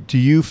angry.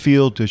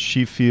 Does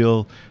she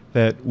feel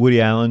that Woody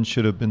Allen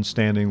should have been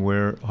standing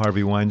where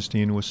Harvey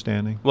Weinstein was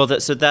standing? Well,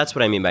 so that's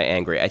what I mean by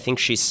angry. I think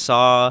she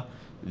saw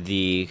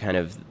the kind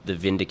of the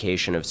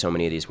vindication of so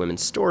many of these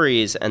women's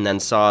stories, and then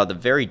saw the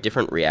very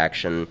different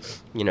reaction,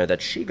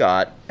 that she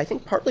got, I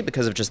think partly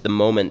because of just the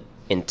moment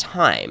in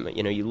time.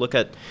 You look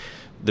at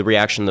the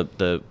reaction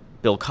the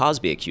Bill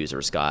Cosby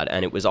accusers got,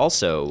 and it was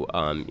also,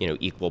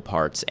 equal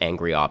parts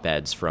angry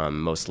op-eds from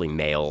mostly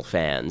male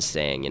fans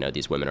saying,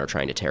 these women are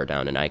trying to tear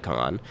down an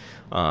icon,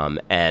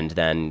 and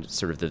then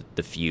sort of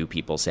the few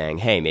people saying,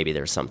 hey, maybe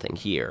there's something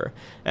here.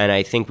 And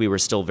I think we were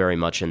still very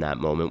much in that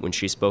moment when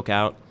she spoke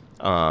out.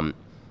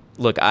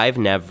 Look, I've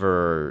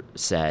never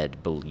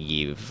said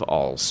believe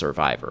all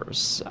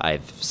survivors.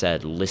 I've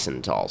said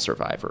listen to all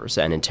survivors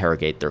and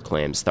interrogate their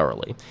claims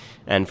thoroughly.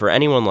 And for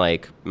anyone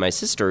like my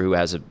sister, who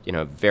has a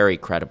very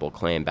credible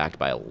claim backed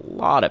by a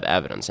lot of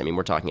evidence, I mean,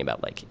 we're talking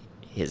about like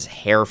his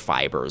hair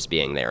fibers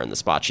being there in the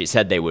spot she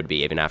said they would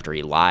be, even after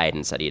he lied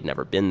and said he had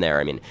never been there.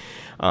 I mean,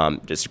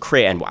 just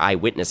and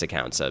eyewitness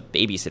accounts, a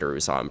babysitter who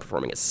saw him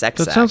performing a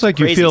sex act. So it sounds like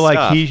you feel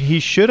stuff. like he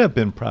should have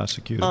been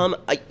prosecuted.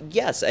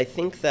 Yes, I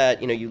think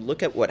that, you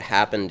look at what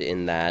happened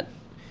in that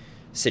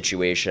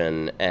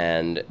situation,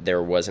 and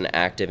there was an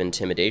active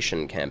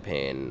intimidation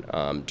campaign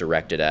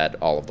directed at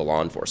all of the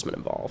law enforcement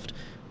involved.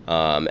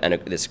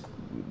 This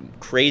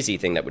crazy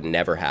thing that would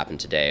never happen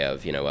today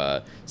of,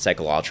 a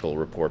psychological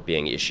report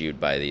being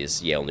issued by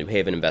these Yale New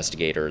Haven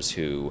investigators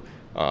who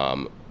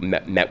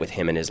met with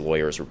him and his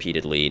lawyers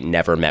repeatedly,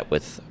 never met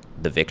with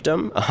the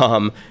victim,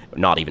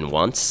 not even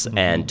once,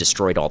 and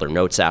destroyed all their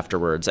notes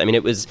afterwards. I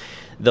mean,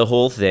 the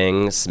whole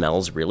thing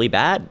smells really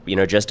bad,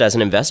 just as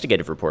an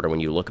investigative reporter when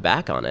you look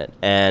back on it.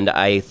 And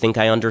I think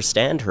I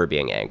understand her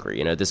being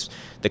angry.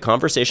 The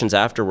conversations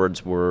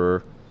afterwards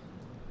were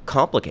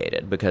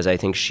complicated because I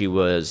think she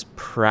was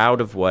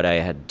proud of what I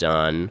had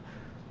done,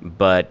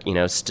 but,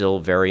 still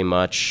very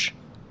much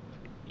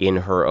in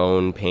her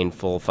own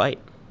painful fight.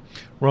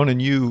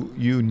 Ronan,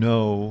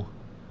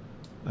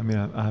 I mean,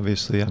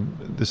 obviously,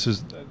 this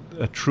is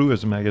a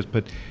truism, I guess,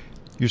 but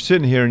you're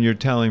sitting here and you're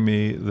telling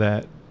me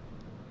that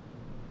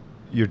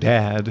your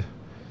dad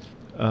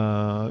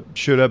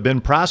should have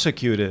been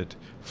prosecuted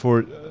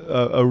for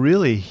a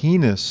really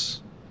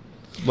heinous,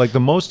 like the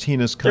most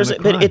heinous kind of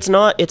crime. But it's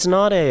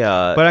not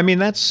a... but I mean,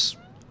 that's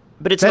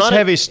That's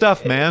heavy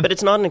stuff, man. But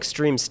it's not an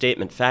extreme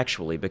statement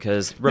factually,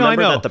 because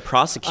remember that the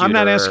prosecutor... I'm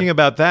not asking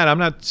about that. I'm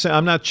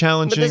not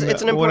challenging. But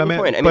it's an important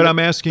point. But I'm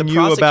asking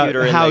you about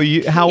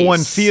how one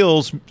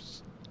feels.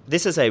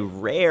 This is a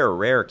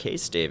rare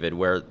case, David,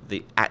 where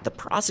the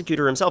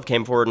prosecutor himself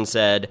came forward and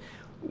said,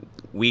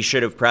 we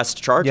should have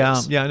pressed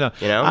charges. Yeah,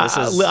 no.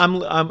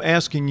 I'm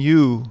asking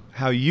you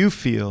how you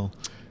feel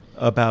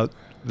about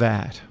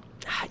that.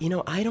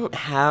 I don't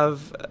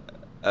have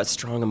a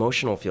strong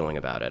emotional feeling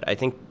about it. I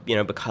think,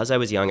 because I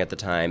was young at the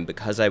time,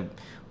 because I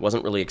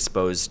wasn't really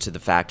exposed to the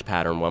fact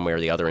pattern one way or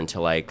the other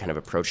until I kind of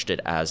approached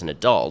it as an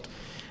adult,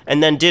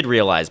 and then did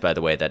realize, by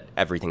the way, that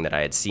everything that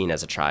I had seen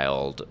as a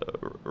child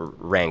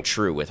rang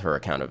true with her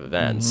account of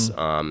events.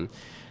 Mm-hmm.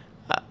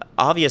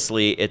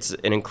 Obviously, it's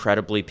an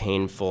incredibly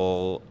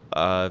painful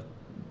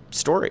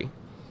story,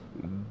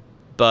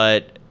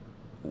 but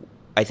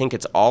I think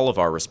it's all of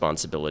our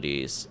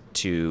responsibilities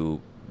to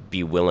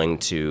be willing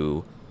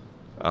to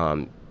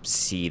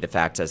see the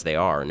facts as they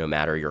are, no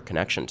matter your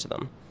connection to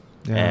them.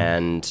 Yeah.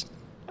 And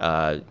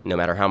no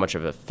matter how much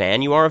of a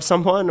fan you are of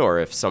someone, or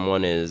if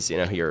someone is,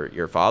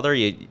 your father,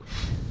 I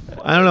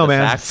don't know,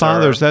 man.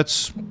 Fathers,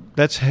 that's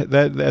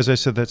as I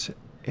said, that's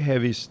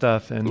heavy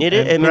stuff, and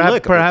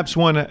perhaps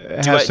one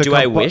has to. Do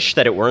I wish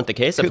that it weren't the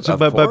case? Of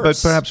but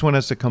course. Perhaps one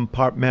has to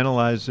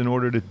compartmentalize in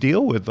order to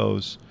deal with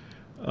those.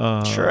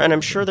 Sure, and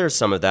I'm sure there's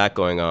some of that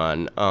going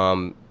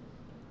on.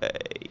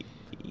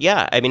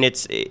 Yeah, I mean,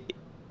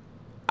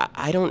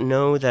 I don't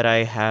know that I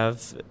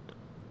have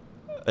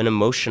an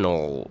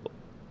emotional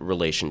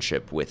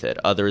relationship with it,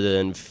 other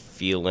than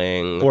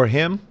feeling... For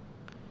him?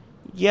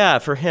 Yeah,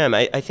 for him.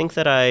 I think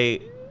that I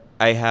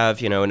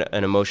have,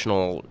 an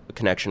emotional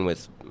connection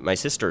with my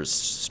sister's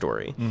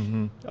story.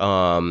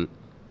 Mm-hmm.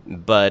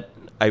 But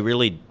I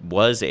really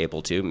was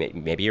able to,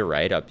 maybe you're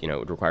right, it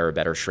would require a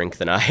better shrink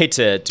than I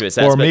to assess.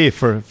 Or me,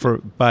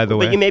 by the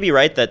way. But you may be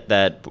right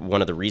that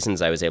one of the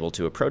reasons I was able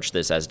to approach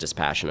this as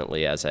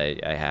dispassionately as I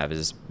have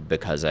is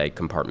because I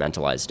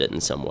compartmentalized it in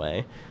some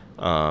way.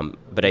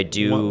 But I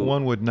do...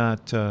 One would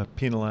not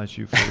penalize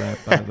you for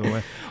that, by the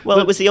way. Well,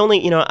 it was the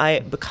only,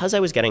 because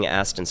I was getting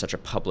asked in such a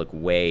public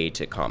way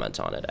to comment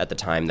on it at the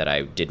time that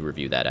I did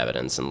review that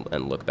evidence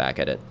and look back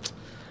at it,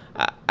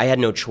 I had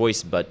no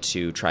choice but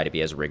to try to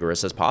be as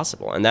rigorous as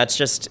possible. And that's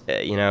just,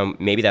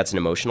 maybe that's an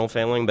emotional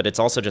failing, but it's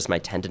also just my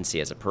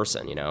tendency as a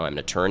person. I'm an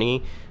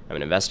attorney, I'm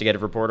an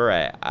investigative reporter.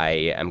 I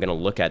am going to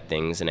look at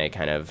things in a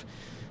kind of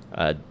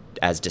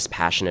as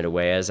dispassionate a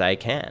way as I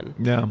can.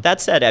 Yeah. That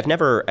said, I've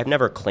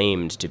never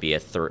claimed to be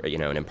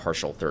an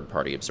impartial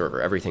third-party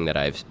observer. Everything that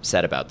I've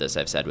said about this,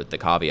 I've said with the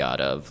caveat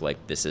of,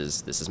 like, this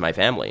is my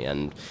family,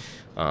 and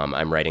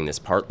I'm writing this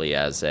partly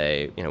as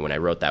when I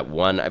wrote that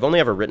one, I've only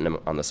ever written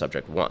on the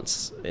subject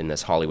once in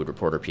this Hollywood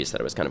Reporter piece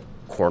that I was kind of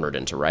cornered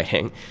into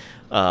writing.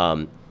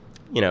 I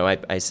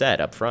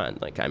said up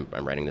front, like, I'm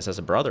writing this as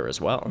a brother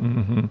as well.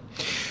 Mm-hmm.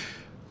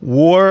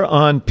 War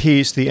on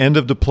Peace, The End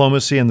of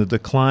Diplomacy and the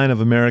Decline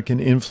of American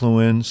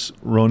Influence,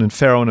 Ronan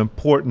Farrow, an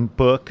important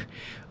book.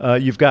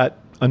 You've got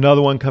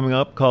another one coming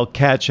up called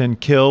Catch and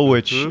Kill,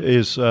 which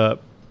is a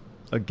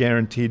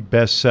guaranteed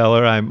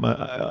bestseller.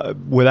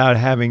 I'm without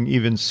having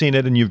even seen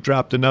it, and you've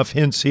dropped enough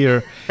hints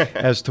here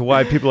as to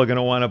why people are going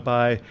to want to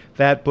buy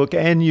that book.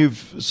 And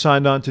you've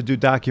signed on to do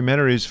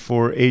documentaries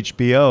for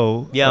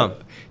HBO. Yeah.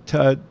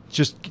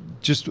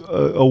 Just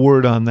a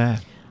word on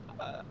that.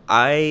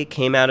 I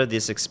came out of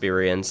this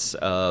experience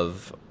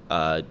of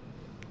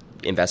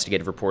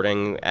investigative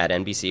reporting at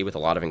NBC with a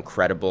lot of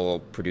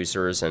incredible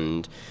producers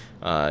and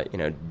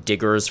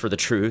diggers for the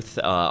truth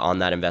on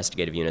that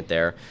investigative unit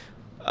there,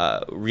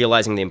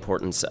 realizing the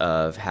importance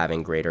of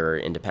having greater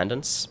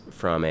independence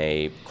from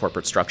a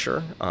corporate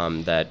structure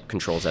that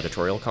controls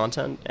editorial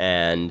content.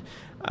 And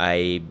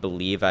I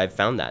believe I've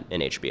found that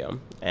in HBO.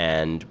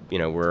 And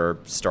we're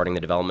starting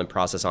the development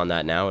process on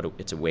that now.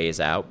 It's a ways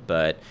out,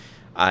 but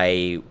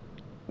I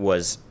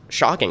was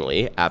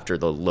shockingly, after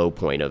the low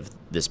point of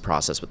this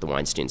process with the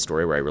Weinstein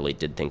story, where I really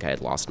did think I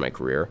had lost my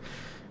career,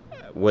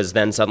 was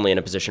then suddenly in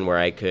a position where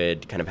I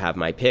could kind of have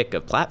my pick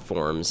of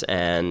platforms.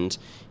 And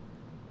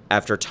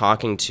after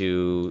talking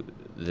to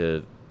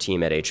the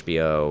team at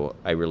HBO,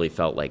 I really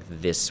felt like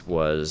this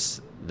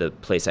was the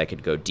place I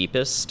could go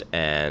deepest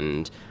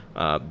and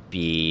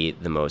be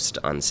the most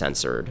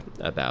uncensored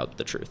about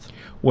the truth.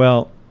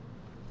 Well,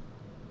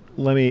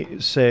 let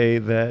me say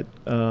that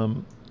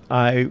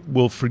I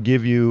will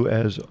forgive you,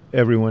 as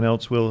everyone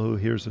else will who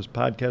hears this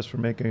podcast, for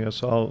making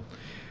us all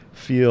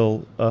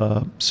feel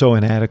so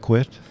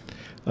inadequate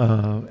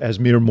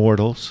as mere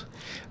mortals.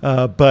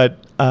 But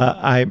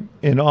I'm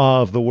in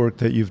awe of the work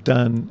that you've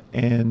done,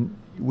 and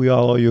we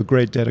all owe you a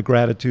great debt of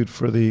gratitude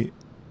for the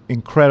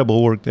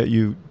incredible work that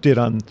you did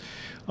on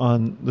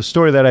the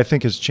story that I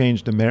think has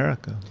changed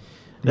America,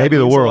 maybe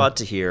the world. That means a lot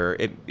to hear.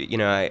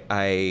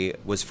 I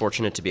was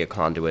fortunate to be a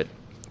conduit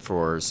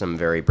for some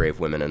very brave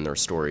women and their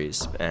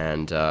stories,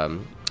 and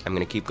I'm going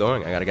to keep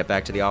going. I got to get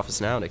back to the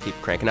office now to keep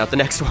cranking out the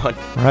next one.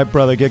 All right,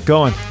 brother, get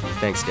going.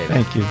 Thanks, David.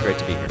 Thank you. Great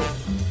to be here.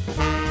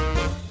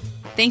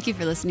 Thank you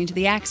for listening to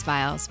The Axe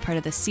Files, part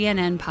of the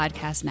CNN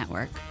Podcast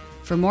Network.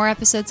 For more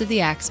episodes of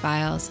The Axe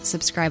Files,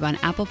 subscribe on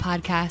Apple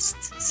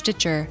Podcasts,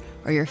 Stitcher,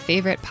 or your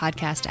favorite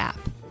podcast app.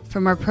 For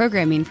more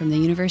programming from the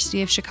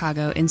University of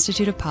Chicago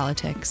Institute of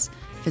Politics,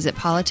 visit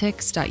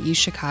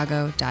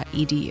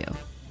politics.uchicago.edu.